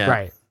 Yeah.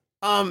 Right.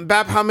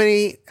 Bap, how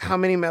many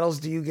medals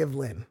do you give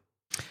Lynn?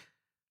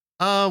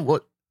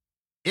 What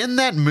in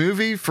that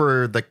movie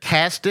for the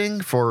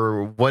casting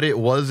for what it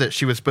was that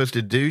she was supposed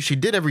to do? She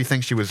did everything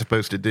she was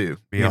supposed to do.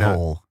 Be you a know?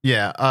 hole.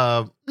 Yeah.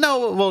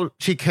 No. Well,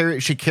 she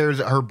cares.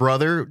 Her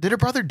brother. Did her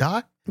brother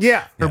die?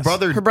 Yeah, Her Yes.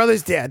 brother her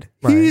brother's dead.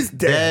 Right. He's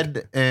dead.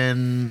 dead,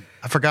 and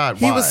I forgot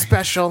He why. was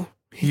special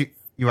You're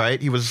right.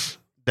 He was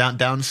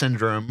Down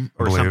syndrome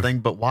or I believe. something.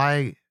 But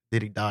why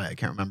did he die? I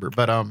can't remember.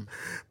 But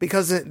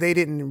because they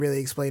didn't really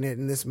explain it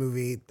in this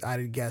movie.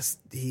 I'd guess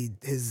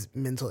his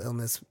mental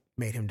illness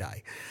made him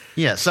die.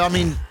 yeah. So I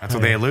mean, That's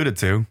what they alluded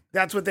to.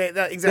 That's what they If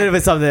exactly.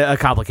 it's something a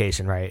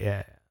complication, right?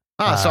 Yeah.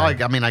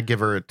 I give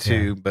her a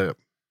 2, but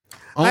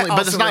only. But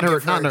also it's not would her.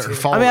 give her Not a her 2.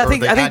 fault. I mean, I or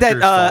think the that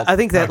actor's fault. I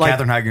think that like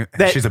Katherine Heigl,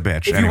 that- she's a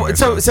bitch. if you- Anyway,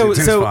 so it's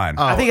fine.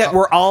 I think that Oh,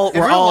 we're all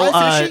in real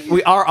life, is she?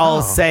 we are all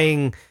Oh.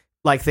 saying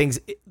like things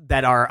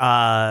that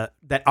are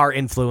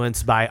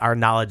influenced by our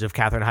knowledge of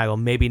Katherine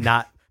Heigl. Maybe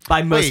not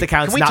by most Wait,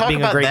 accounts can we not talk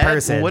being a about great that?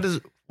 person. What is?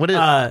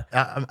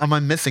 Am I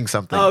missing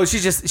something? Oh,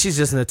 she's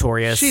just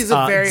notorious. She's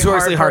a very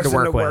notoriously hard to person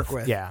work to work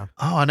with. Yeah.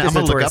 Oh, and It's I'm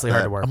gonna look up notoriously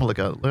hard that. to work I'm gonna look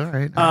up. All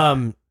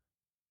right.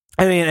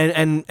 I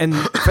mean, and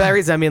for that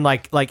reason, I mean,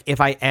 like if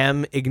I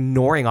am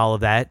ignoring all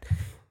of that,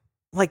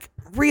 like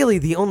really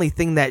the only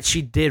thing that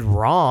she did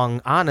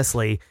wrong,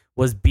 honestly,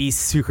 was be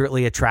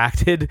secretly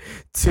attracted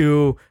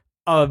to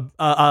a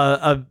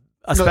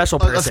special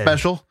person. A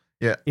special.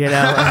 Yeah.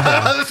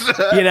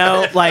 You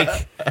know,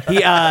 like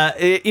he,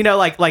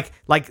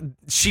 like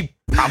she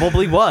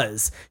probably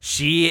was.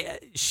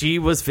 She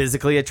was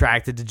physically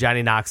attracted to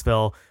Johnny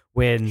Knoxville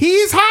when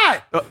He's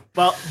hot.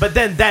 well, but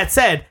then that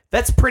said,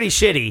 that's pretty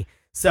shitty.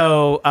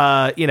 So,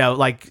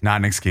 like Not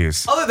an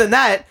excuse. other than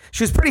that,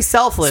 she was pretty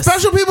selfless.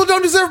 Special people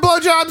don't deserve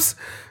blowjobs.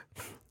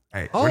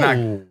 Hey, Oh. we're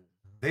not.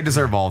 They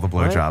deserve all the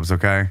blowjobs,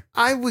 okay?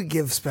 I would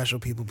give special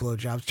people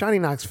blowjobs. Johnny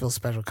Knoxville's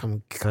special.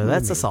 Come So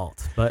that's with me.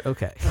 assault, but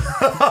okay.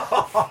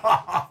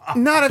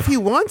 Not if he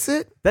wants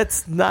it.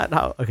 That's not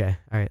how. Okay,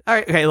 all right.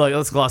 Okay, look,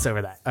 let's gloss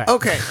over that. All right.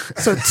 Okay,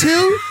 so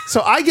 2.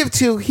 So I give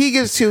 2. He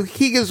gives 2.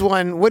 He gives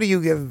 1. What do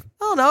you give?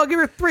 Oh no, I'll give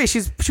her 3.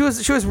 She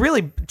was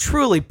really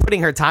truly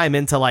putting her time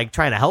into like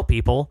trying to help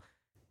people.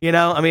 You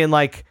know, I mean,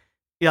 like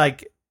I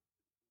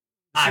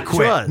she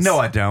quit. was. No,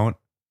 I don't.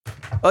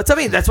 Oh, tell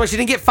me that's why she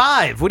didn't get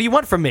 5. What do you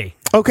want from me?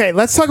 Okay,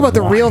 let's talk about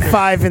the real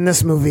 5 in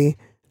this movie.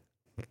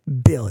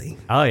 Billy.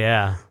 Oh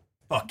yeah,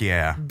 Fuck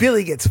yeah.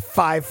 Billy gets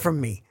 5 from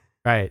me.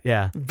 right,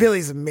 yeah,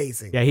 Billy's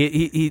amazing. yeah.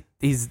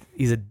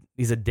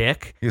 He's a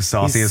dick. He's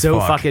saucy He's as so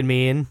fuck. fucking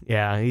mean.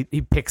 Yeah,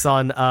 he picks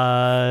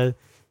on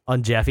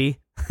Jeffy.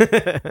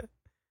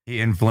 He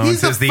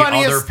influences the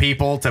funniest- other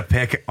people to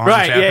pick on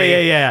Right,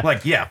 Jeffy. yeah.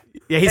 Like, yeah.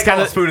 Yeah, he's Take all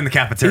kind his food in the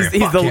cafeteria.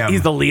 he's Fuck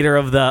him. the leader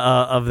of the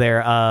of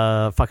their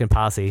fucking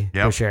posse for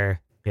Yep. sure.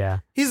 Yeah,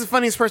 He's the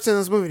funniest person in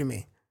this movie to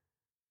me.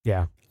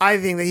 yeah. I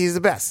think that he's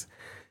the best.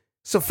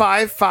 So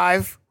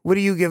 5. What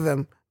do you give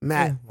him,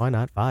 Matt? Why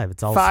not 5?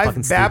 It's all 5.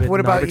 fucking Bap, stupid what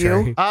and about you?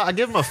 arbitrary. I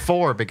give him a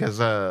 4 because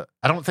I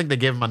don't think they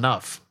gave him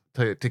enough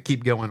to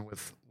keep going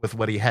with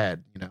what he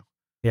had. You know.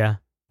 Yeah,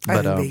 I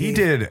But think they He gave-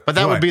 did. But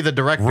that what? would be the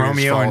director's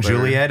Romeo and fault, or-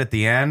 Juliet at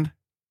the end.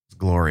 It's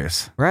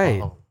glorious. right,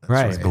 Oh, that's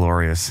right. It's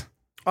glorious.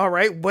 All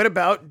right. What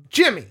about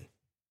Jimmy?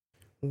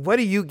 What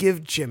do you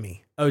give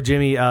Jimmy? Oh,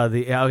 Jimmy.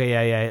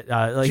 Okay,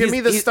 yeah. Like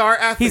Jimmy, the star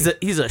athlete.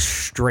 He's a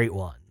straight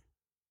one.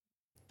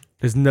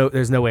 There's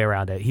no way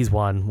around it. He's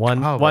one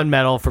Oh, one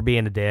medal for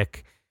being a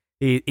dick.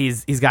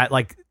 He's got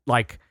like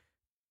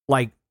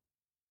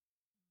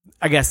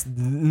I guess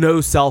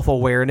no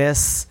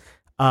self-awareness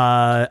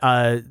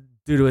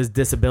due to his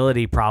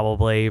disability,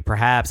 probably,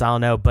 perhaps, I don't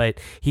know, but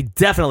he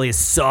definitely is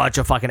such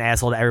a fucking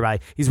asshole to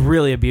everybody. He's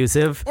really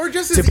abusive Or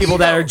just to his people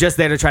that ego. are just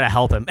there to try to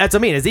help him. That's what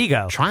I mean, his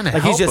ego. Trying to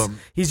like help he's him.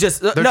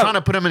 just They're no, trying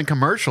to put him in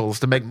commercials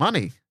to make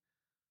money.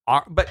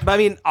 but I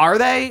mean, are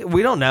they?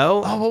 We don't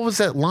know. Oh, what was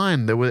that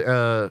line? There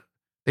was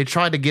they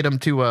tried to get him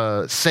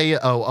to say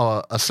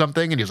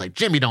something, and he was like,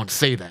 "Jimmy, don't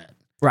say that.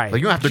 Right.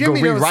 Like you have to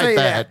Jimmy, go don't say rewrite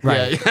that."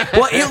 Right. Yeah.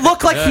 Well, it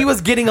looked like he was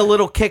getting a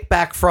little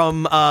kickback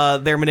from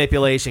their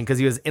manipulation because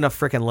he was in a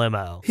freaking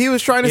limo. He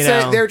was trying to You say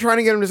know. they were trying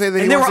to get him to say that.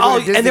 And he they were wants to go all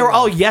to Disney and they were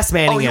all World. yes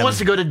manning Oh, he him. wants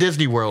to go to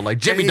Disney World. Like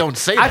Jimmy, don't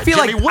say that. I feel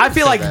Jimmy like wouldn't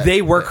say that.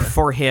 they work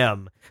for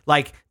him.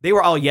 Like they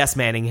were all yes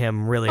manning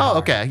him really Oh, hard.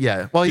 okay,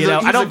 yeah. Well, he's You know,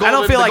 he's I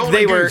don't feel like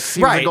they were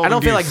right. I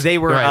don't feel like they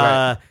were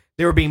Right.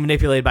 they were being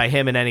manipulated by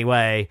him in any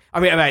way.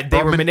 I mean they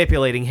Or were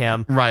manipulating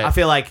him. Right. I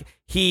feel like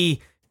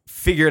he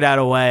figured out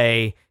a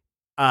way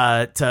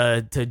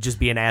to just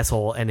be an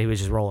asshole and he was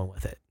just rolling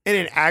with it. in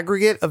an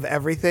aggregate of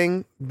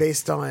everything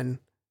based on,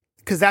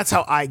 because that's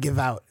how I give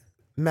out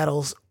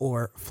medals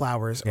or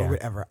flowers or Yeah.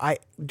 whatever. I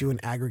do an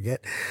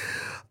aggregate.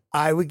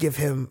 I would give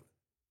him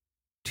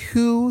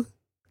 3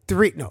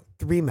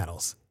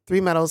 medals.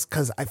 3 medals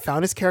because I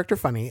found his character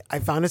funny. I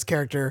found his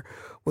character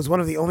was one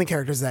of the only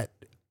characters that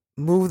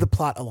moved the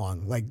plot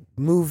along, like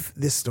move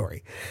this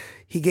story.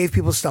 He gave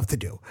people stuff to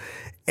do.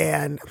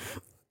 And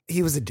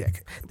he was a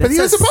dick. But he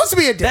was supposed to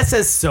be a dick. That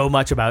says so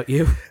much about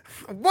you.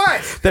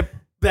 What?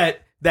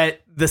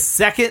 That the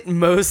second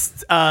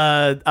most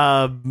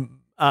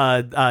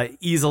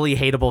easily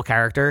hateable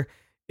character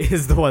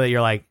is the one that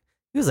you're like,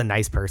 he was a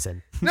nice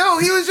person. No,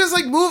 he was just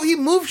like he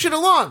moved shit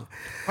along.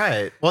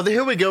 Right. Well,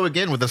 here we go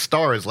again with the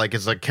stars. Like,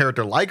 is the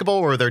character likable,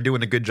 or they're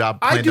doing a good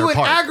job playing I do their an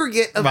part?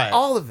 aggregate of Right.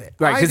 all of it.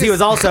 Right, I because he just-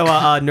 was also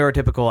a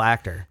neurotypical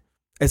actor,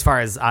 as far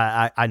as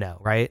I know,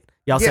 right?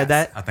 Y'all Yes. said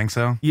that? I think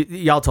so.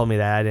 Y'all told me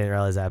that. I didn't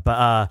realize that.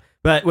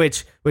 But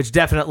which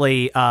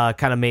definitely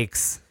kind of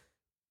makes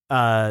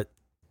it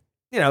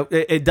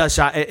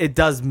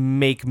does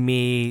make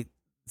me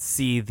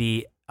see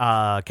the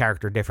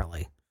character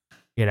differently,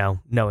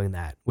 knowing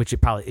that, which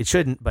it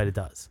shouldn't, but it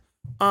does.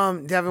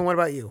 Devin, what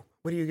about you?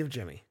 What do you give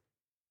Jimmy?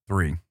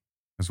 3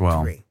 as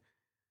well. 3.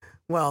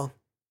 Well,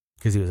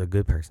 Because he was a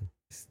good person.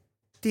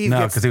 Steve No,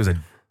 gets, because he was a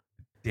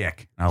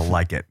dick. I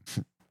like it.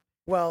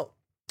 well,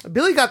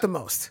 Billy got the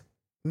most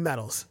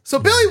medals. So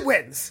Billy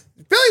wins.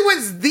 Billy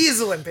wins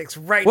these Olympics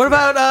right What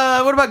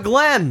now. about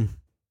Glenn?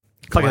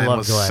 Fucking Glenn love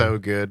was Glenn. so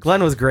good.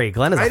 Glenn was great.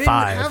 Glenn is I a didn't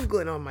 5. have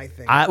Glenn on my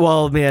thing.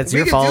 Well, I mean, it's We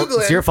your could fault. do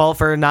Glenn. It's your fault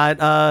for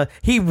not.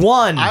 He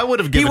won. I would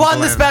have He given won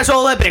the Glenn- Special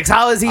Olympics.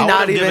 How is he I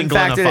not would have even given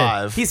Glenn a factored in?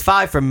 5. He's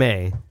 5 from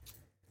me.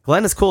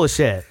 Glenn is cool as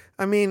shit.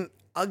 I mean,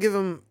 I'll give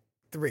him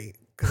 3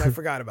 because I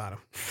forgot about him.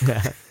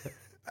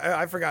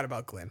 I forgot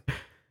about Glenn.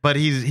 But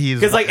he's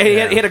Because like he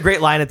had a great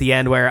line at the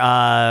end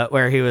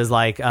where he was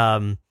like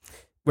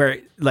where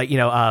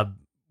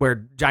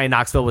Johnny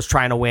Knoxville was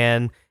trying to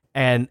win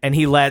and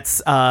he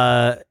goes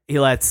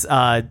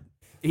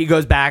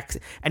back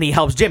and he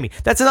helps Jimmy.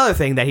 That's another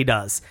thing that he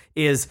does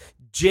is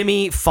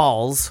Jimmy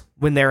falls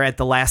when they're at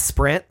the last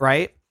sprint,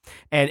 right?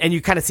 And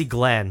you kind of see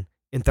Glenn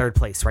in third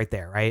place right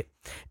there, right?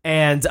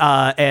 And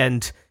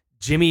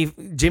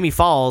Jimmy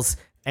falls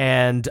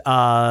and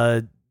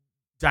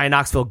Johnny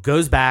Knoxville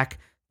goes back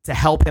to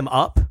help him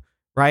up,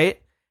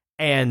 right?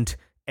 And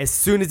as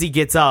soon as he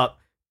gets up,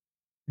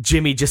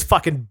 Jimmy just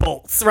fucking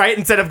bolts, right?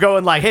 Instead of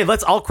going like, hey,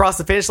 let's all cross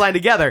the finish line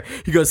together.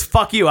 He goes,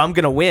 fuck you, I'm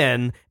going to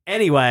win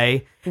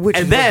anyway. Which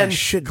and is what then he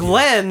should do.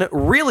 Glenn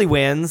really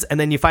wins. And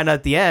then you find out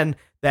at the end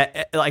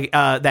that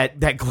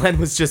that Glenn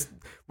was just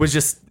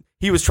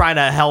he was trying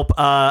to help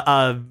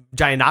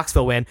Johnny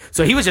Knoxville win.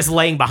 So he was just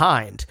laying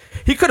behind.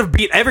 He could have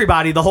beat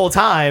everybody the whole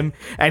time.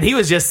 And he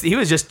was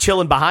just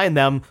chilling behind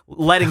them,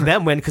 letting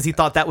them win because he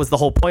thought that was the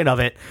whole point of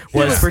it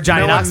was for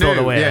Johnny no one Knoxville to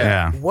knew, win.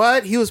 yeah.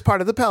 What? He was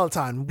part of the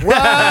Peloton. What?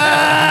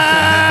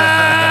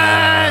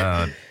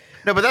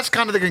 No, but that's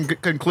kind of the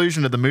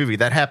conclusion of the movie.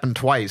 That happened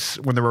twice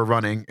when they were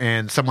running,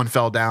 and someone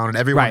fell down, and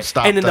everyone Right.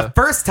 stopped. And then the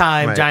first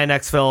time, Right. Johnny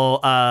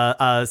Knoxville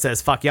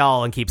says "fuck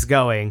y'all" and keeps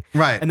going.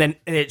 Right. And then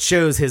it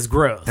shows his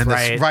growth. and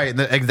right. right, and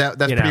that's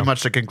You pretty know.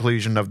 much the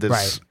conclusion of this.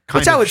 Right.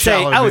 Kind Which I of would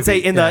say, shallow movie.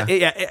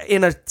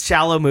 in a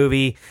shallow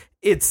movie,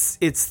 it's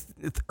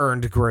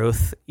earned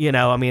growth. You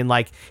know, I mean,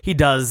 like he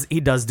does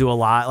do a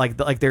lot.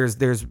 Like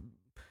there's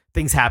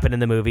things happen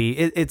in the movie.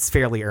 It's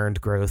fairly earned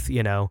growth.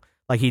 You know.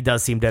 Like he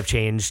does seem to have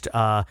changed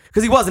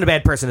because he wasn't a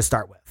bad person to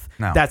start with.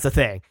 No. That's the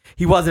thing.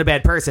 He wasn't a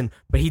bad person,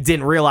 but he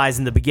didn't realize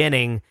in the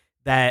beginning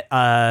that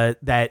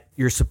that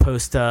you're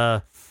supposed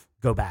to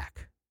go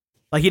back.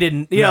 Like he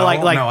didn't, you know, No,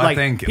 like no, I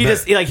think he that-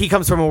 just like he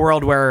comes from a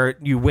world where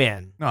you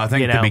win. No, I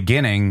think you at the know?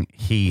 beginning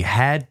he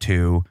had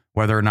to.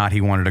 Whether or not he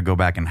wanted to go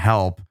back and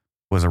help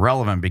was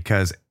irrelevant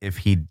because if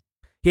he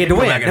He had to go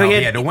win. back and No, help,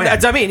 he had to win.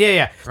 That's what I mean.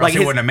 Yeah. or else he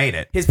wouldn't have made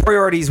it. his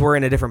priorities were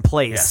in a different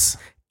place Yes.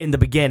 in the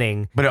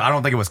beginning. But I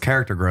don't think it was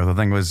character growth. I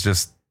think it was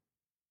just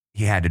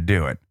he had to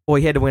do it. Well,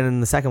 he had to win in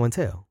the second one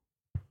too No,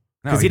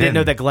 because he didn't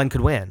know that Glenn could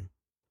win.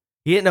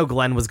 He didn't know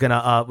Glenn was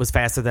was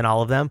faster than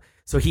all of them,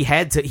 so he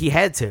had to.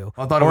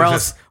 I thought it or was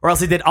else, or else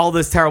he did all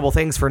those terrible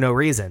things for no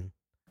reason.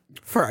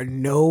 For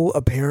no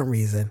apparent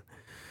reason.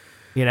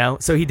 You know,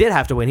 so he did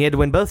have to win. He had to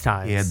win both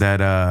times. He had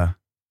that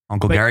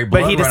Uncle Gary blood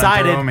but he running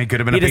decided through him. He could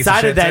have been he a piece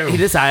decided of shit that too. he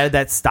decided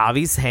that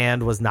Stavi's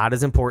hand was not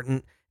as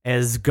important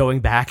as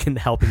going back and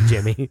helping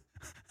Jimmy.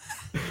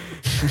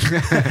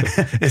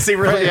 Is he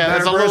really Yeah, a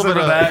that's better a little person bit for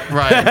of that?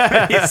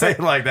 right. He's saying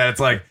like that. It's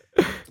like,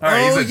 all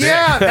right, Oh, he's a dick.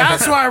 yeah.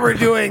 That's why we're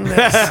doing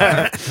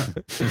this.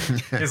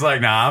 He's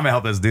like, nah, I'm gonna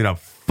help this dude up.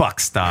 Fuck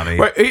Stavi.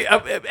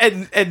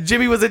 Right, and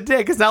Jimmy was a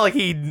dick. It's not like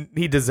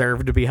he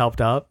deserved to be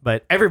helped up,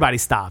 but everybody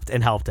stopped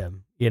and helped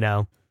him, you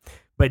know.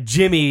 But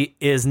Jimmy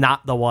is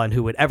not the one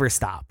who would ever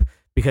stop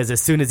because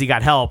as soon as he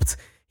got helped,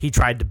 he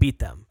tried to beat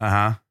them. Uh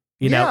huh.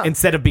 You know, Yeah.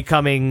 instead of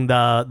becoming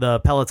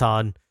the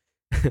Peloton,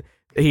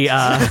 he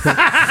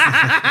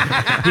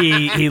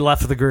he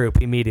left the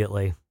group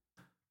immediately.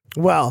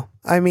 Well,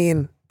 I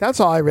mean, that's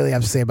all I really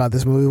have to say about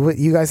this movie. What,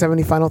 you guys have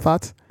any final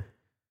thoughts?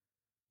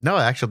 No,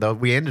 actually, though,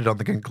 we ended on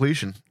the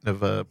conclusion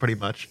of pretty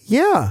much.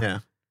 Yeah. Yeah.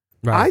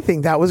 I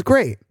think that was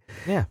great.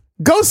 Yeah.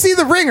 Go see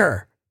The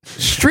Ringer.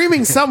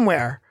 Streaming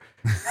somewhere.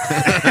 You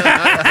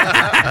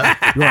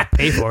want to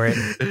pay for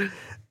it.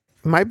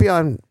 Might be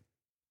on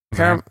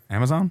Param-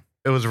 Amazon.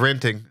 It was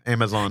renting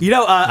Amazon. You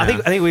know, I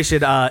think we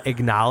should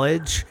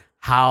acknowledge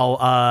how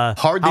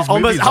Hard these how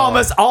movies are.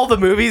 almost all the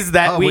movies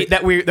that Oh, we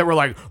were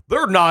like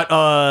they're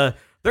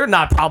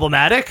not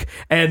problematic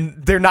and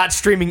they're not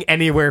streaming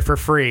anywhere for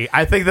free.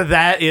 I think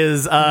that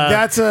is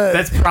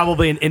that's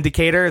probably an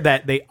indicator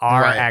that they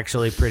are Right.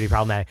 actually pretty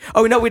problematic.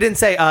 Oh no, we didn't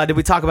say. Did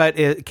we talk about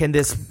it? Can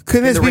this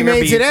this The be Ringer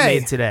made today?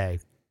 Made today?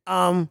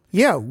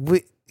 Yeah,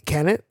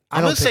 can it? I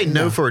I'm don't going to say think-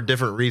 no for a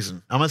different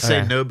reason. I'm going to say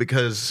Okay. no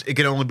because it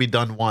can only be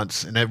done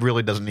once, and it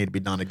really doesn't need to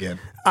be done again.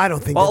 I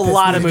don't think Well, that a this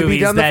lot of needed to be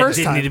movies done the that first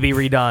didn't time. need to be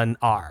redone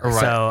are. All right,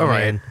 So all I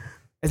right. mean,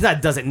 it's not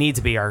doesn't need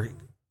to be or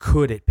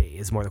could it be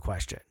is more the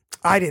question.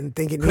 I didn't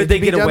think it Could needed they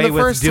to be get done away the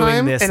with first doing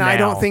time, this and I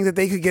now? don't think that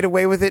they could get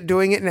away with it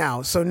doing it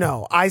now. So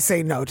no, I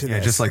say no to Yeah,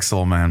 this. just like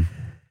Soul Man.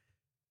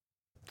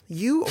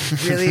 You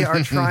really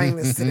are trying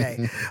this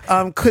today.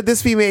 Could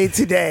this be made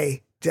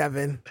today,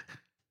 Devin?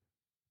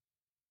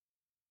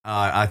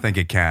 I think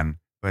it can,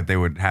 but they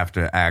would have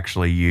to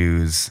actually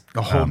use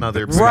A whole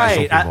nother- the special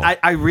Right. people.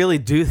 I really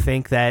do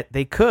think that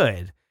they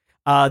could.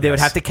 They would Yes.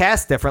 have to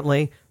cast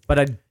differently, but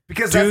I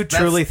Because do that's-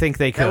 truly think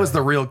they could. That was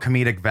the real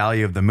comedic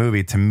value of the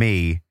movie to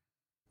me.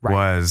 Right.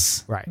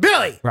 was Right.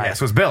 Billy. Right. yes,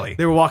 was Billy.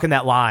 They were walking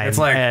that line. It's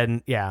like-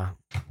 and yeah.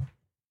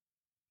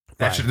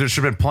 Right. There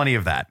should have been plenty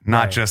of that,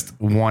 not Right. just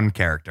one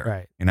character.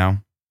 Right. You know?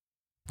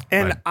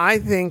 And But- I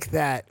think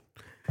that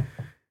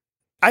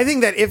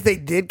if they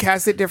did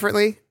cast it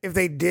differently, if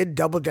they did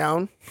double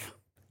down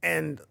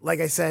and like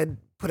I said,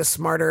 put a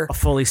smarter A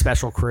fully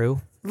special crew.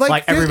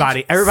 Like this-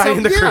 everybody so,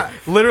 in the crew. yeah.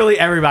 Literally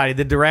everybody.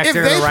 The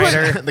director, If they the put-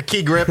 writer. The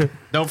key grip.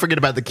 Don't forget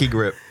about the key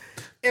grip.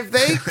 if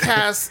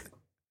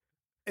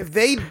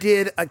they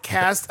did a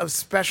cast of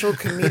special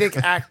comedic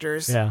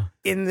actors Yeah.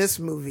 in this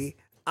movie,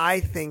 I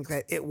think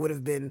that it would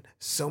have been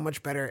so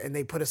much better and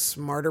they put a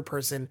smarter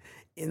person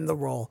in the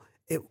role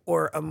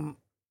or a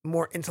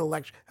more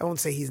intellectual. I won't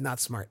say he's not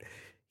smart.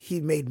 He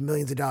made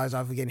millions of dollars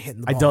off of getting hit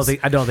in the balls.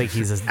 I don't think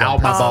he's as Ow,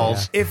 dumb. my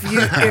balls. If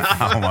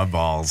Oh, my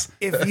balls.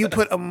 if you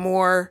put a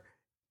more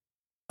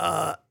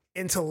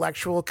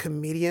intellectual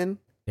comedian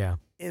Yeah.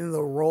 in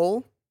the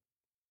role,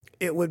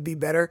 it would be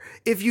better.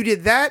 If you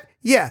did that,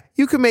 yeah,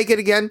 you could make it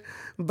again,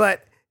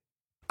 but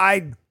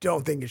I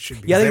don't think it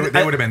should be. Yeah, I They, think-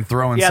 they would have been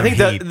throwing Yeah, some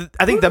heat.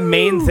 I think the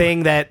main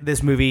thing that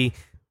this movie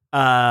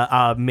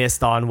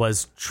missed on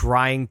was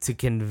trying to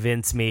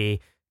convince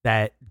me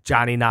that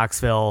Johnny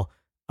Knoxville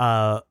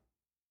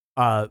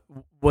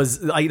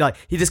was like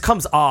he just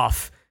comes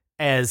off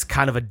as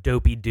kind of a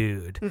dopey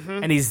dude,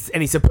 Mm-hmm. and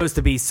he's supposed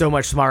to be so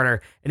much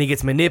smarter, and he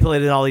gets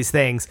manipulated in all these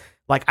things.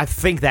 Like I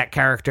think that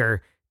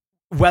character,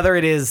 whether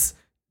it is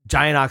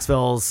Johnny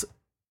Knoxville's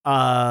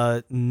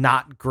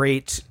not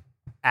great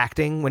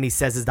acting when he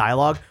says his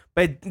dialogue,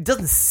 but it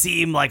doesn't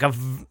seem like a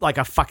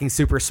fucking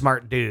super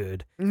smart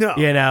dude, No.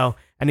 you know.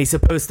 And he's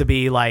supposed to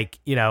be like,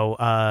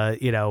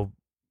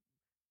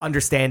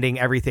 understanding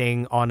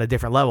everything on a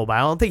different level, but I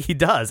don't think he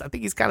does. I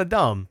think he's kind of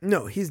dumb.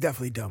 No, he's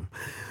definitely dumb.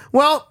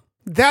 Well,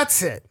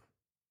 that's it.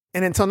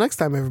 And until next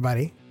time,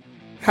 everybody,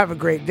 have a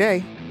great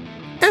day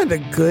and a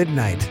good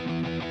night.